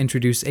briefly to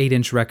introduce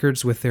 8-inch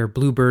records with their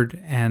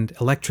Bluebird and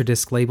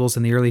Electrodisc labels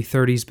in the early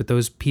 30s, but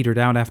those petered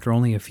out after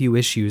only a few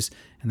issues,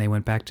 and they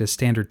went back to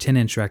standard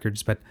 10-inch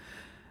records. But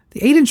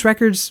the 8-inch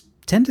records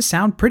tend to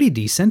sound pretty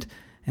decent,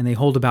 and they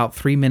hold about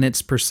 3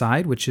 minutes per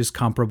side, which is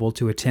comparable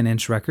to a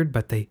 10-inch record,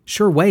 but they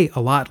sure weigh a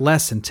lot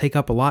less and take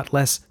up a lot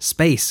less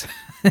space.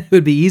 It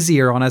would be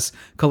easier on us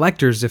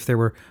collectors if there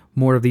were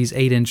more of these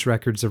 8-inch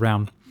records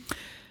around.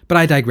 But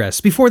I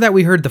digress. Before that,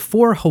 we heard The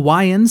Four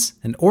Hawaiians,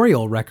 an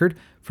Oriole record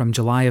from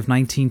July of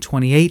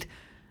 1928.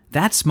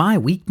 That's My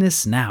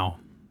Weakness Now,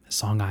 a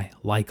song I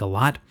like a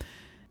lot.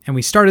 And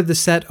we started the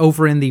set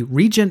over in the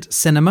Regent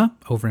Cinema,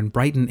 over in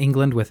Brighton,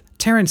 England, with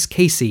Terence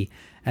Casey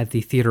at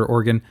the theater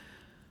organ.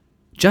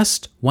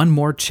 Just One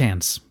More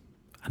Chance.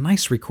 A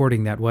nice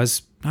recording that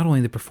was, not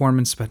only the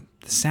performance, but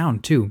the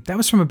sound too. That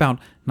was from about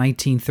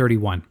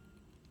 1931.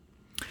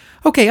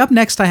 Okay, up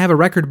next I have a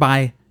record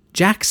by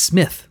Jack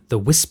Smith, the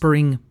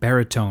Whispering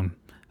Baritone,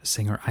 a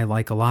singer I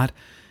like a lot.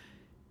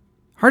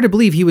 Hard to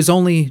believe he was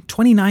only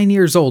 29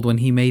 years old when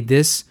he made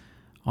this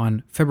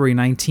on February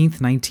 19th,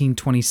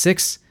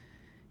 1926.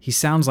 He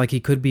sounds like he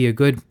could be a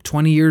good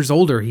 20 years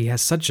older. He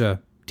has such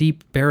a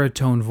deep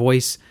baritone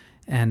voice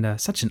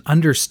and such an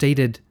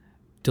understated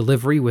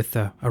delivery with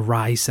a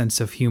wry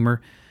sense of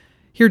humor.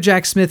 Here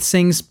Jack Smith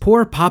sings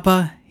Poor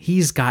Papa,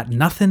 He's Got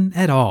Nothing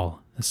at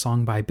All, a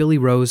song by Billy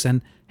Rose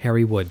and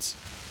Harry Woods.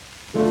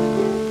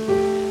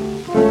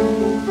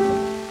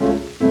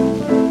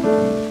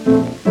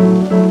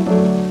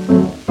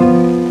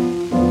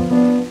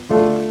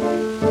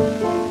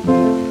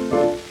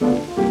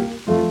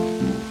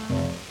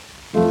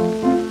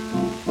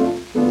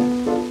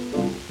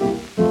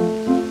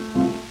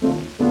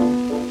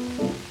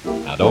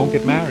 Don't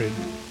get married,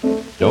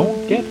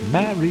 don't get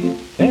married,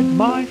 said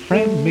my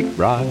friend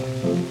McBride.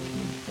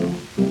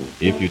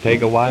 If you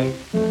take a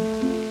wife,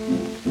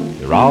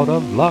 you're out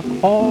of luck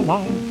for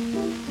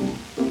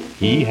life.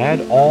 He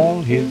had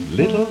all his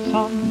little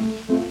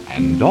sons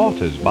and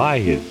daughters by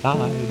his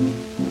side.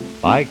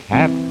 Like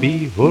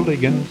happy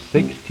hooligans,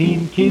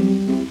 16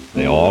 kids,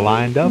 they all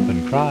lined up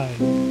and cried.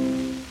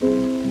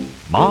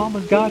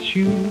 Mama's got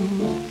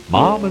shoes,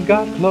 Mama's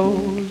got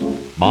clothes,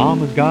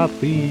 Mama's got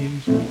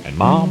these, and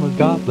Mama's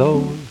got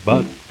those.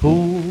 But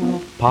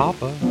poor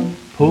Papa,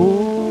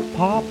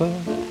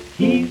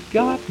 he's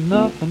got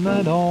nothing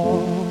at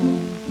all.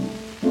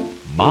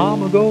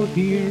 Mama goes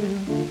here,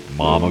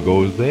 Mama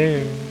goes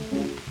there,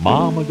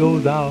 Mama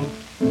goes out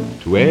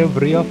to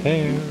every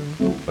affair.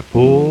 But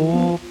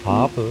poor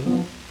Papa,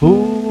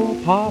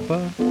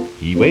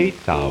 he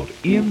waits out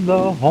in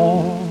the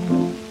hall.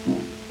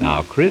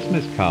 Now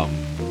Christmas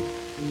comes,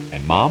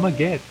 and Mama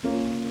gets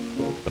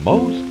the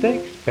most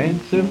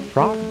expensive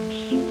frocks.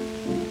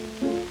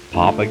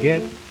 Papa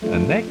gets a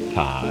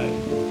necktie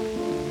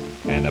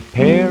and a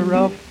pair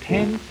of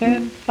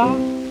 10-cent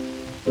socks.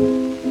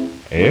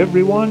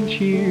 Everyone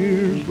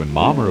cheers when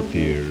Mama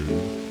appears,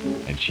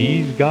 and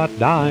she's got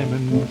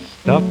diamonds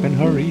stuck in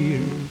her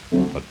ears.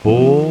 But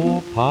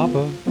poor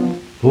Papa,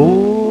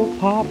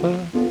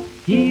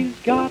 he's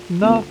got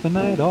nothing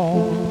at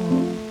all.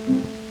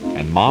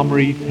 And Mama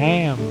eats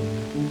ham,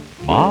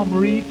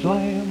 Mama eats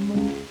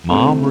lamb,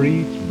 Mama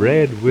eats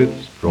bread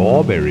with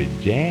strawberry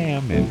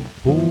jam. And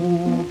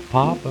poor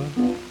Papa,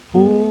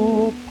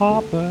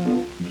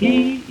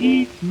 he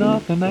eats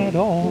nothing at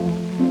all.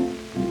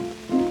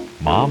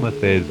 Mama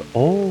says,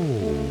 oh,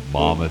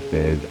 Mama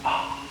says,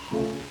 ah,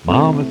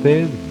 Mama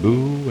says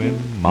boo,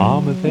 and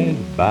Mama says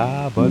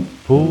bye. But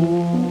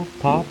poor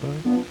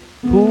Papa,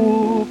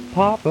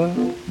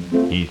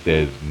 he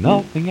says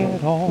nothing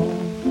at all.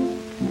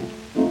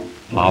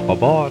 Papa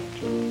bought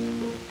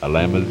a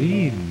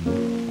limousine,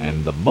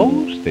 and the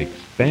most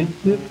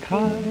expensive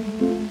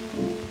kind.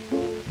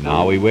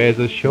 Now he wears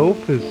a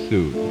chauffeur's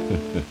suit,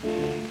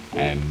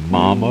 and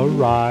Mama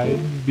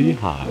rides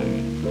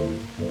behind.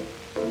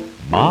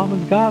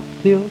 Mama's got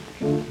silk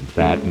and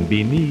satin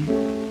beneath.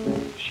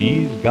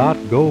 She's got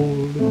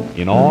gold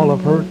in all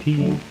of her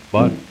teeth.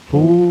 But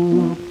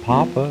poor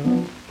Papa,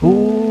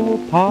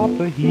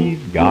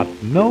 he's got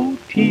no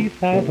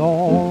teeth at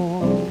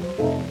all.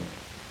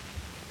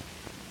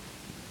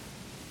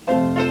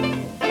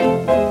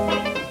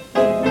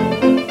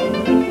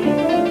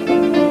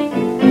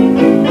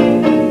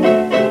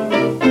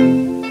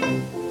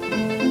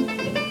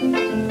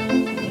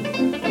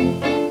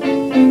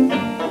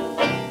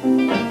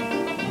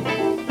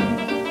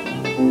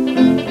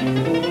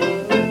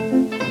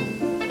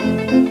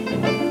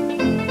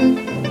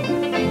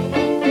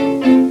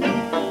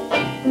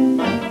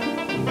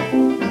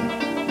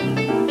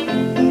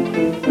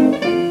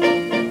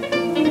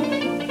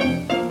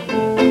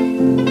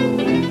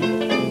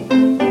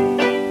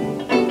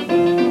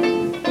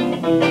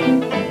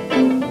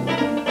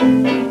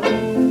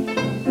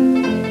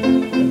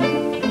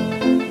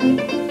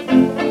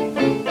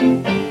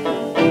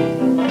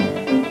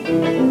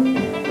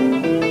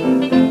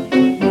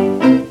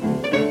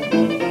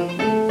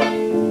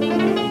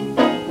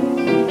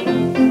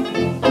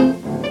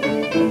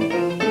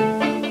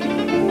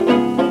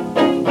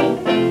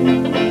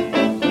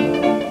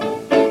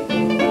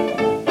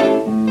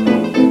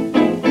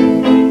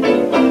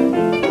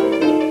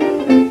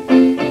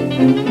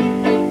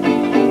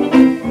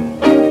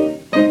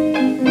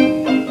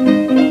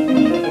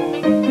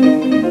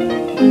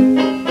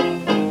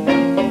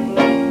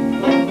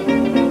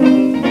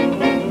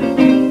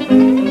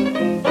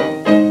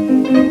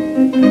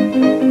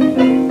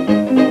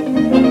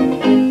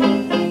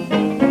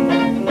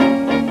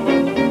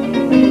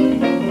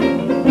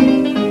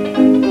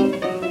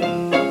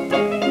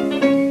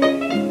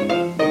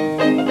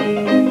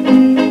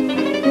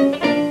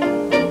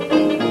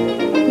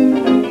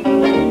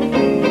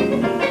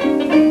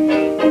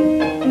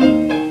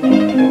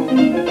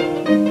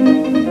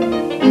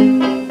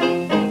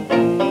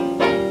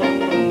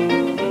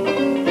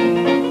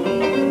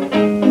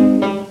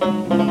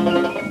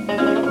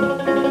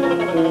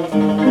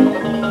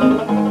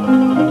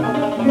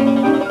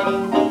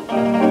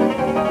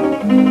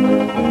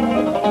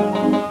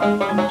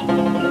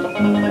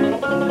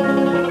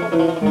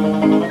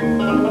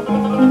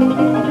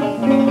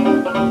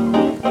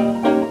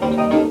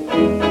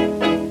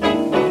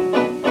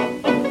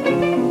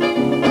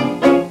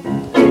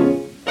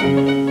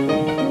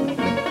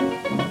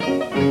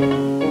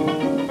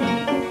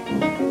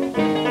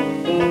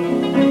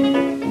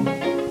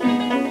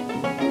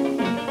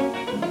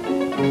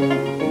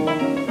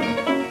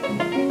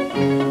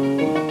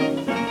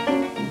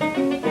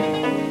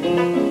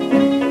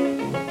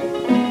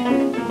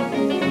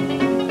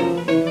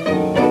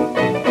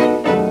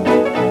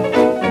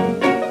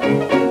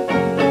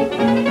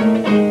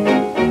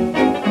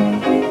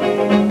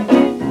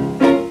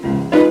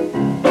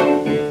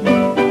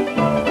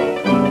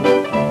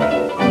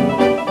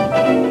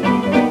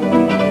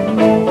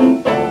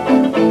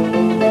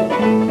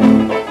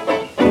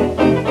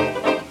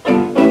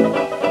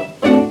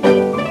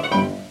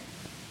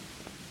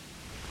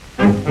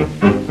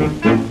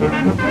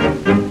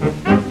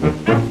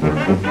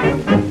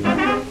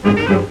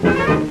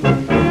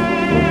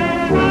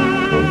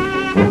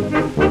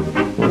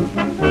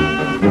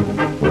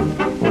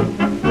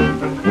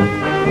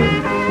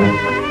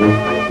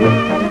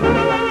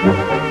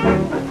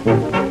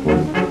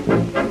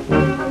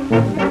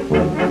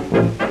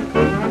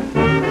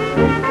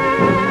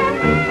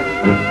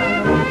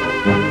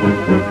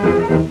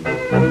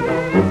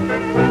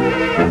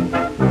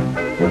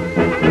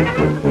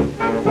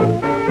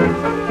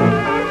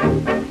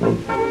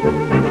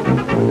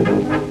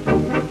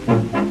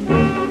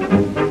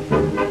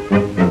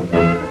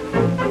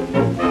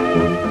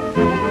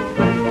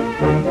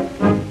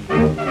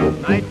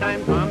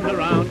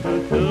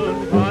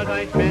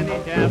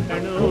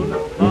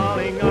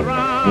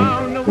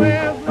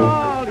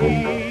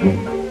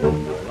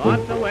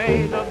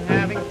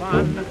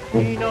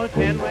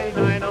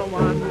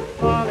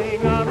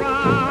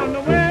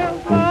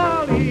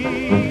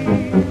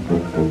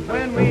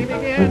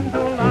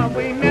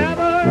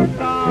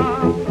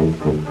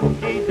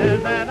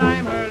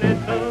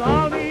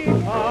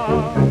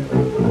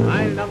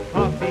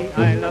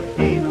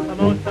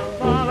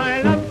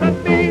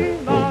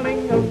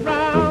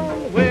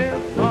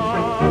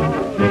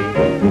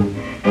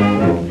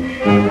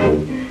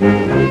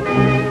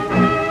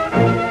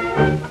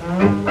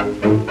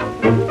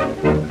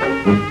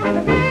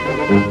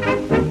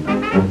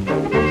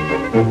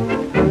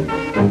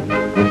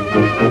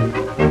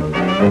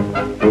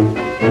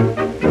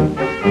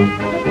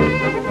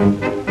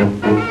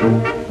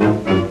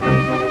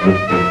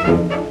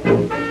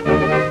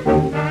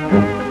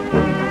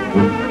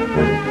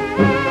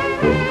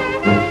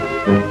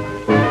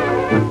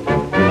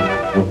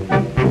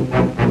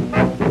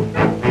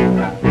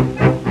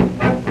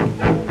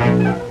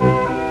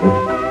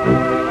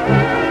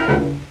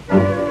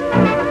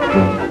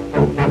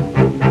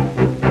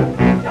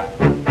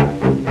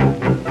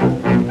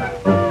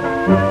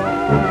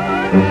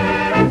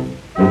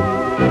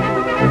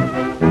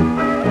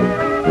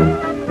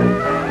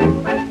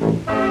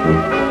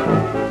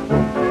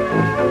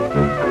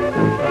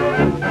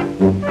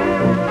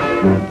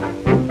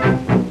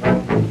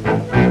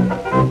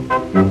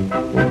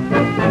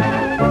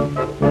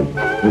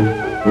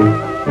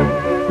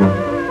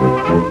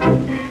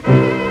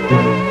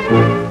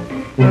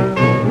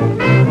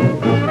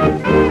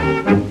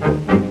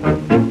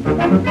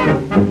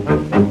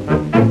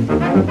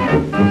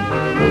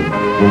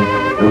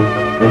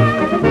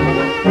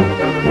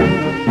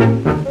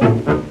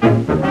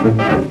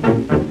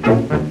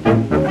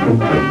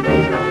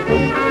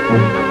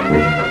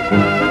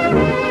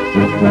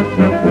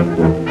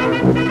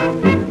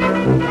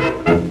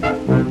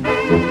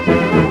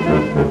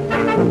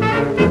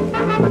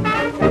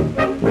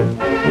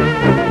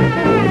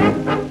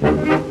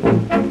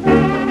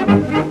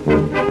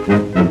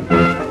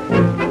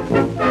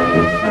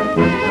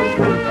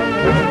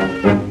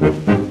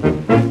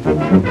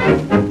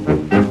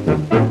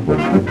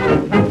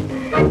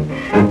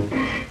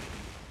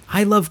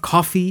 I love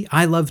coffee,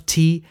 I love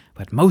tea,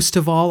 but most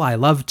of all, I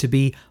love to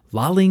be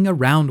lolling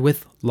around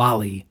with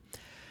Lolly.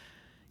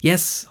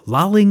 Yes,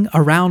 Lolling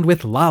Around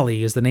with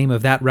Lolly is the name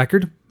of that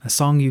record, a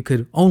song you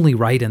could only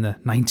write in the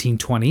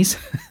 1920s.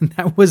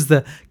 That was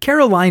the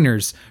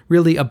Caroliners,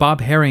 really a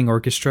Bob Herring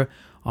orchestra,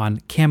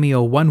 on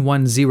Cameo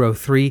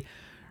 1103,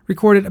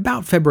 recorded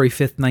about February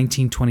 5th,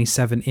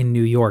 1927 in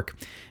New York.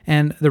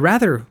 And the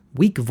rather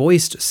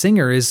weak-voiced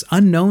singer is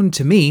unknown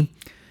to me.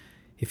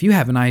 If you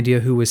have an idea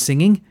who was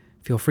singing,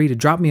 feel free to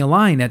drop me a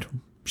line at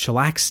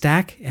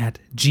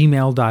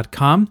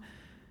shellackstack@gmail.com.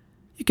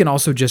 You can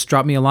also just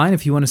drop me a line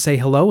if you want to say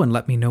hello and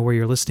let me know where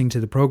you're listening to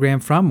the program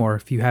from, or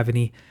if you have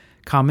any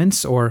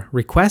comments or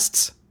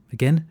requests.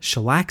 Again,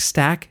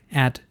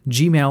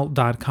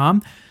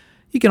 shellackstack@gmail.com.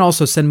 You can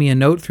also send me a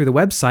note through the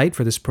website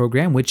for this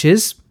program, which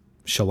is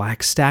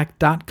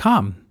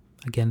shellackstack.com.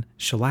 Again,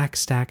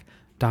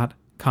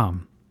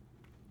 shellackstack.com.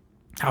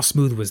 How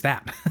smooth was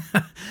that?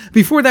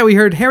 Before that, we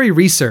heard Harry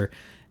Reeser,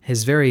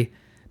 his very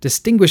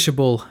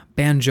distinguishable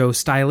banjo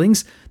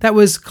stylings. That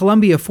was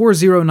Columbia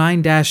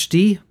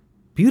 409-D,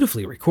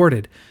 beautifully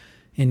recorded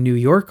in New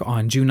York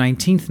on June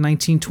 19th,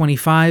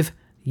 1925,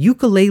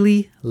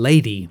 Ukulele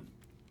Lady.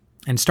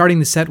 And starting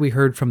the set, we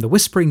heard from the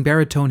whispering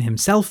baritone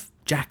himself,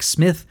 Jack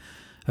Smith,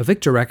 a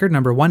Victor record,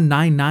 number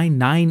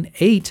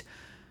 19998,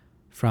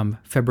 from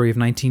February of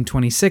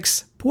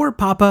 1926. Poor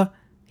Papa,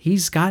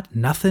 he's got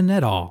nothing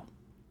at all.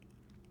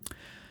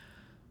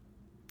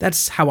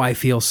 That's how I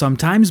feel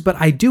sometimes, but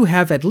I do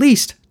have at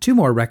least 2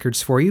 more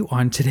records for you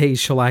on today's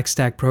Shellac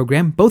Stack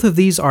program. Both of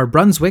these are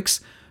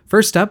Brunswick's.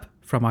 First up,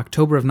 from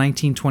October of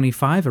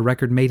 1925, a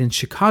record made in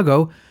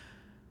Chicago.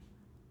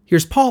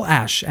 Here's Paul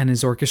Ash and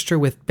his orchestra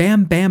with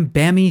Bam Bam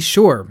Bammy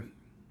Sure.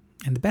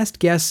 And the best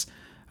guess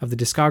of the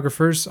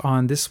discographers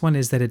on this one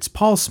is that it's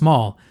Paul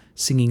Small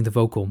singing the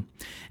vocal.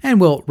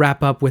 And we'll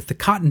wrap up with the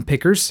Cotton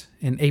Pickers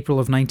in April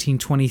of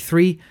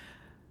 1923,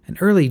 an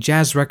early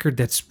jazz record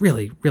that's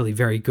really, really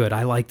very good.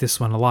 I like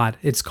this one a lot.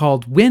 It's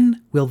called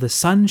When Will the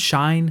Sun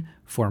Shine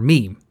for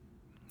Me?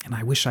 And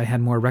I wish I had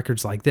more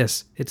records like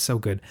this. It's so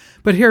good.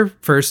 But here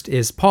first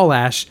is Paul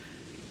Ash,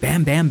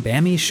 Bam Bam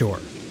Bammy Sure.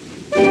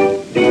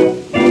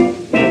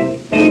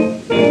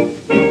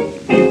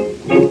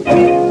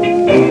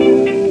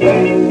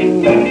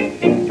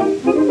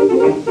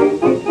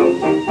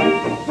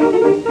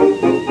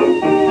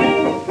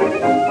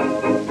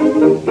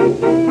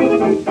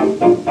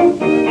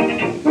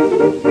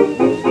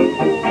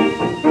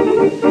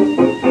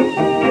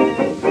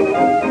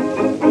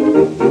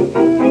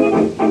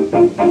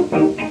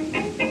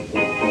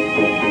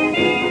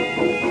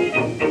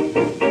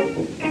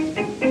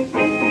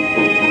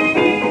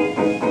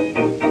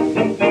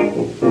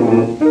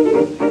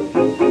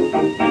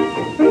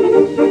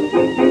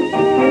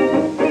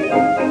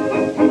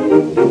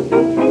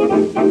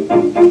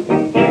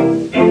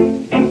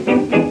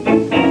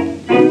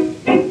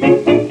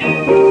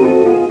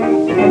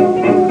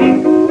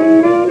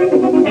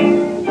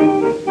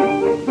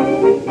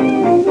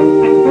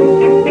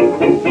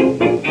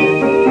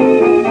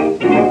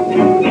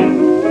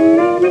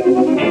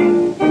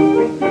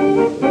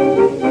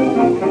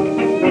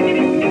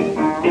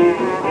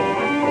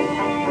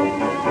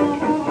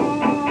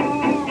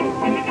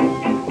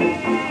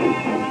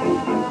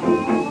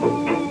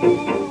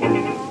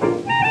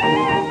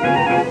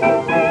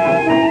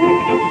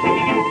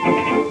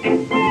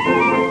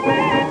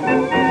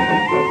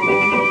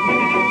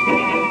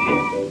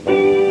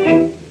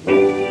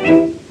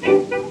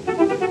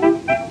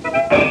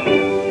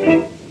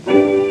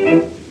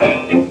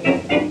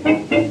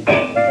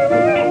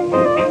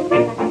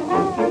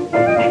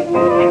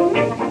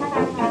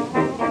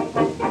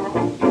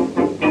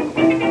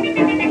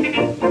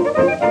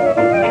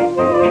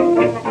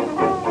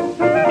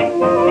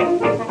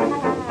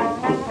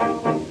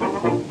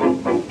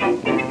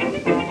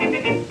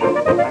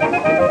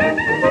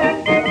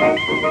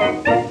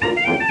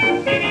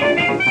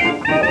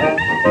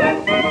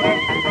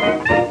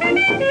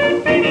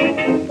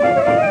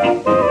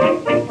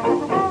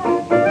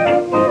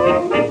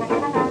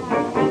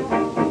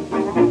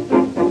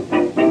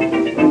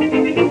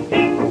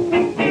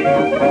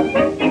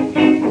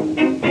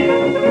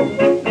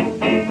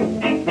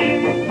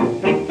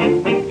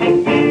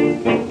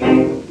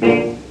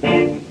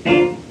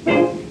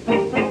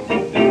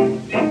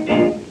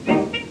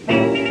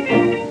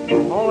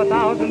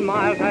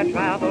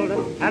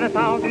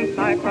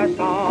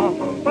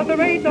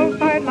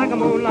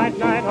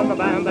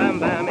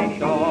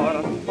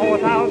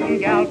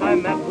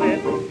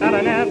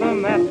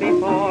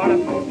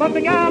 But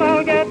the gal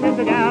I'll get is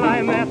the gal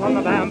I met on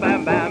the Bam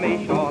Bam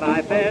Bammy shore.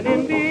 I've been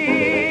in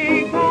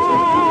big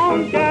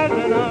towns,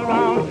 gathering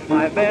around.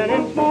 I've been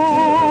in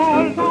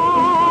small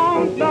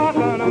towns,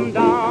 knocking 'em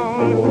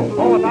down.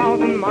 Oh,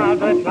 1,000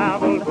 miles I've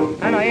traveled,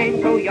 and I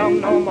ain't so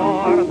young no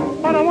more.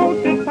 But I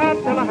won't do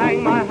that till I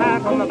hang my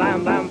hat on the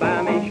Bam Bam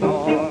Bammy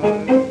shore.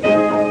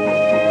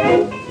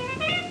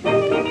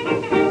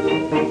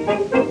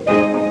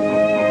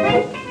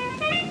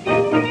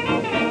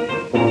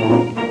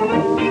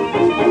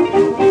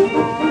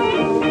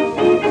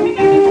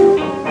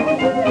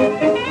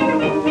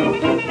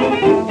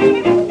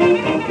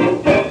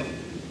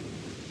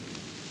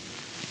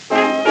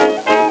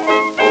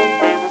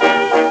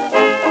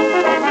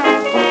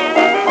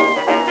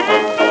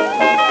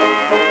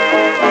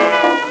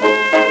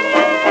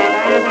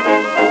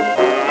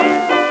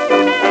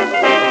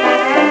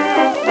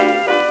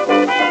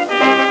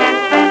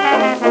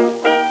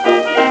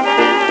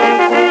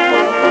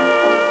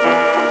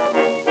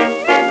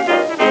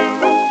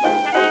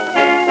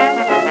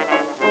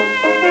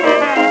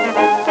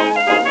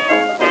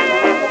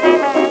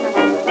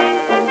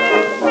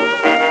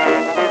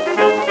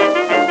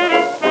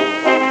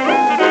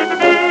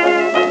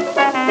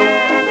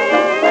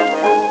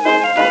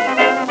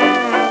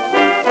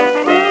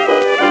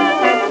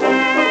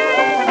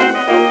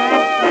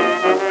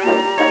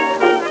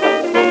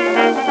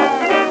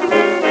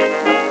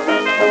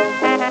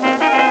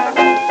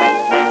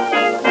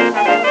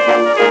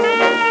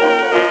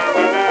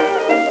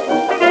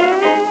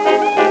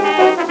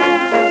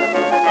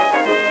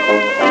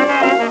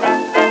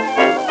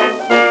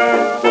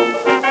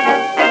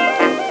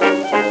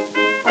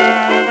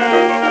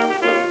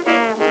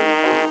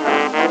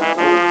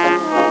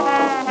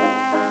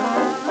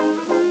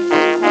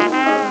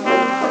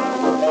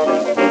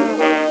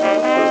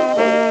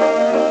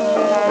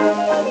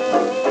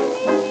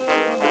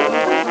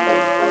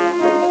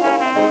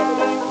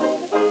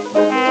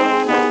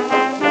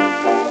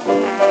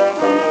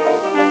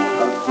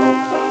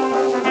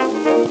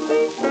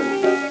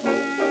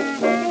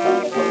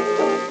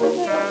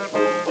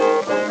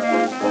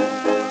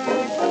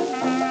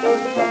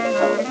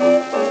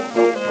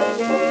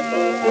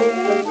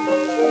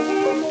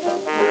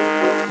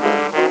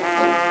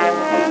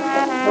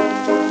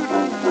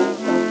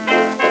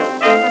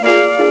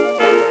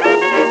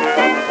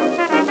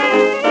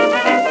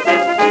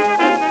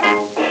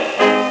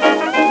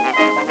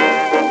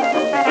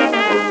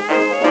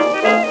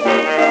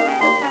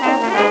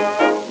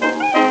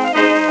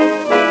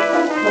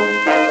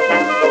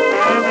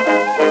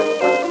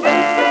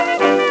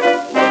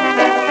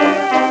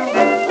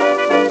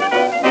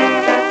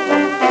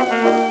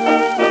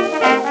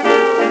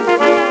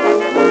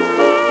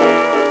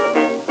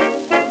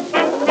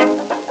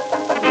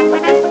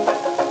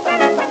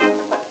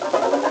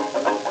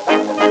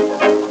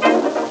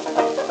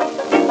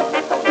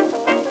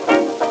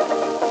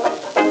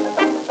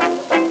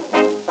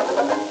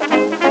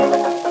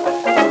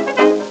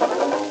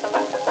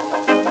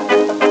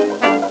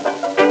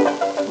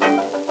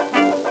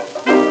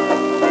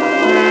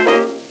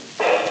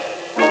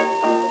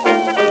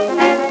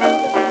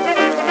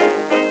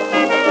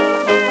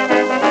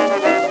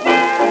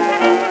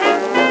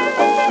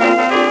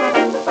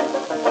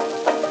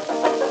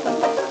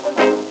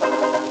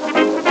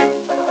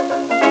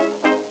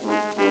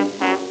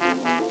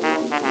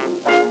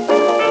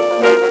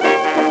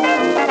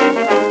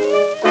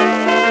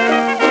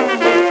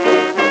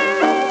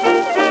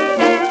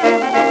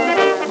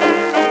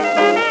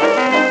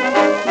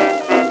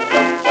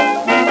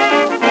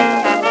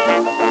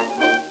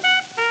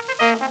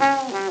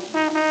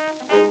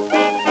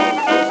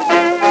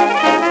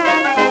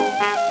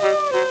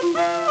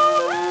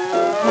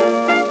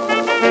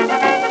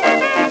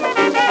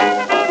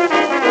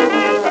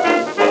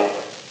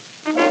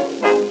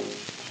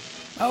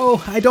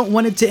 I don't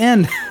want it to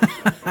end.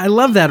 I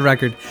love that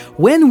record.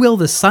 When Will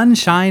the Sun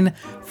Shine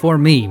for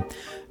Me?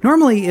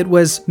 Normally it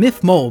was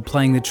Miff Mole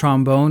playing the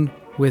trombone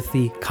with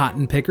the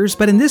Cotton Pickers,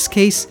 but in this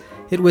case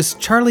it was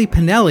Charlie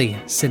Pinelli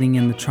sitting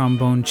in the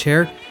trombone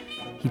chair.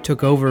 He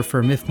took over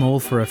for Miff Mole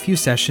for a few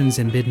sessions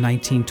in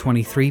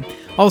mid-1923.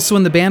 Also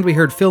in the band we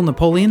heard Phil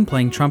Napoleon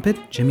playing trumpet,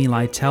 Jimmy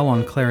Lytell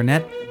on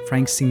clarinet,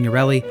 Frank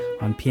Signorelli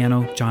on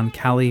piano, John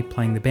Calley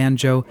playing the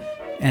banjo,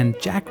 and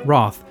Jack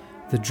Roth,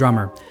 the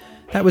drummer.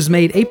 That was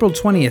made April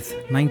 20th,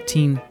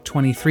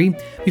 1923.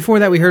 Before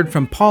that we heard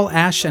from Paul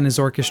Ash and his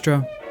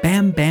orchestra,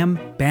 Bam Bam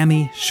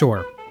Bammy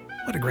Shore.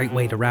 What a great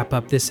way to wrap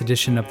up this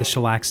edition of the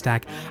Shellac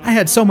Stack. I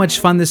had so much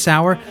fun this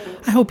hour.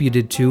 I hope you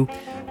did too.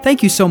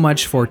 Thank you so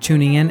much for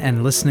tuning in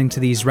and listening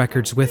to these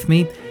records with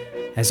me.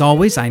 As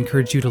always, I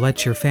encourage you to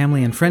let your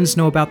family and friends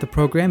know about the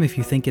program if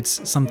you think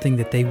it's something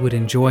that they would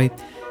enjoy.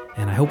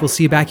 And I hope we'll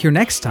see you back here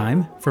next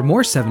time for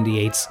more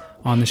 78s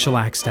on the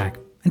Shellac Stack.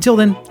 Until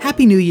then,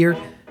 Happy New Year,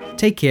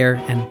 take care,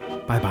 and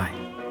bye-bye.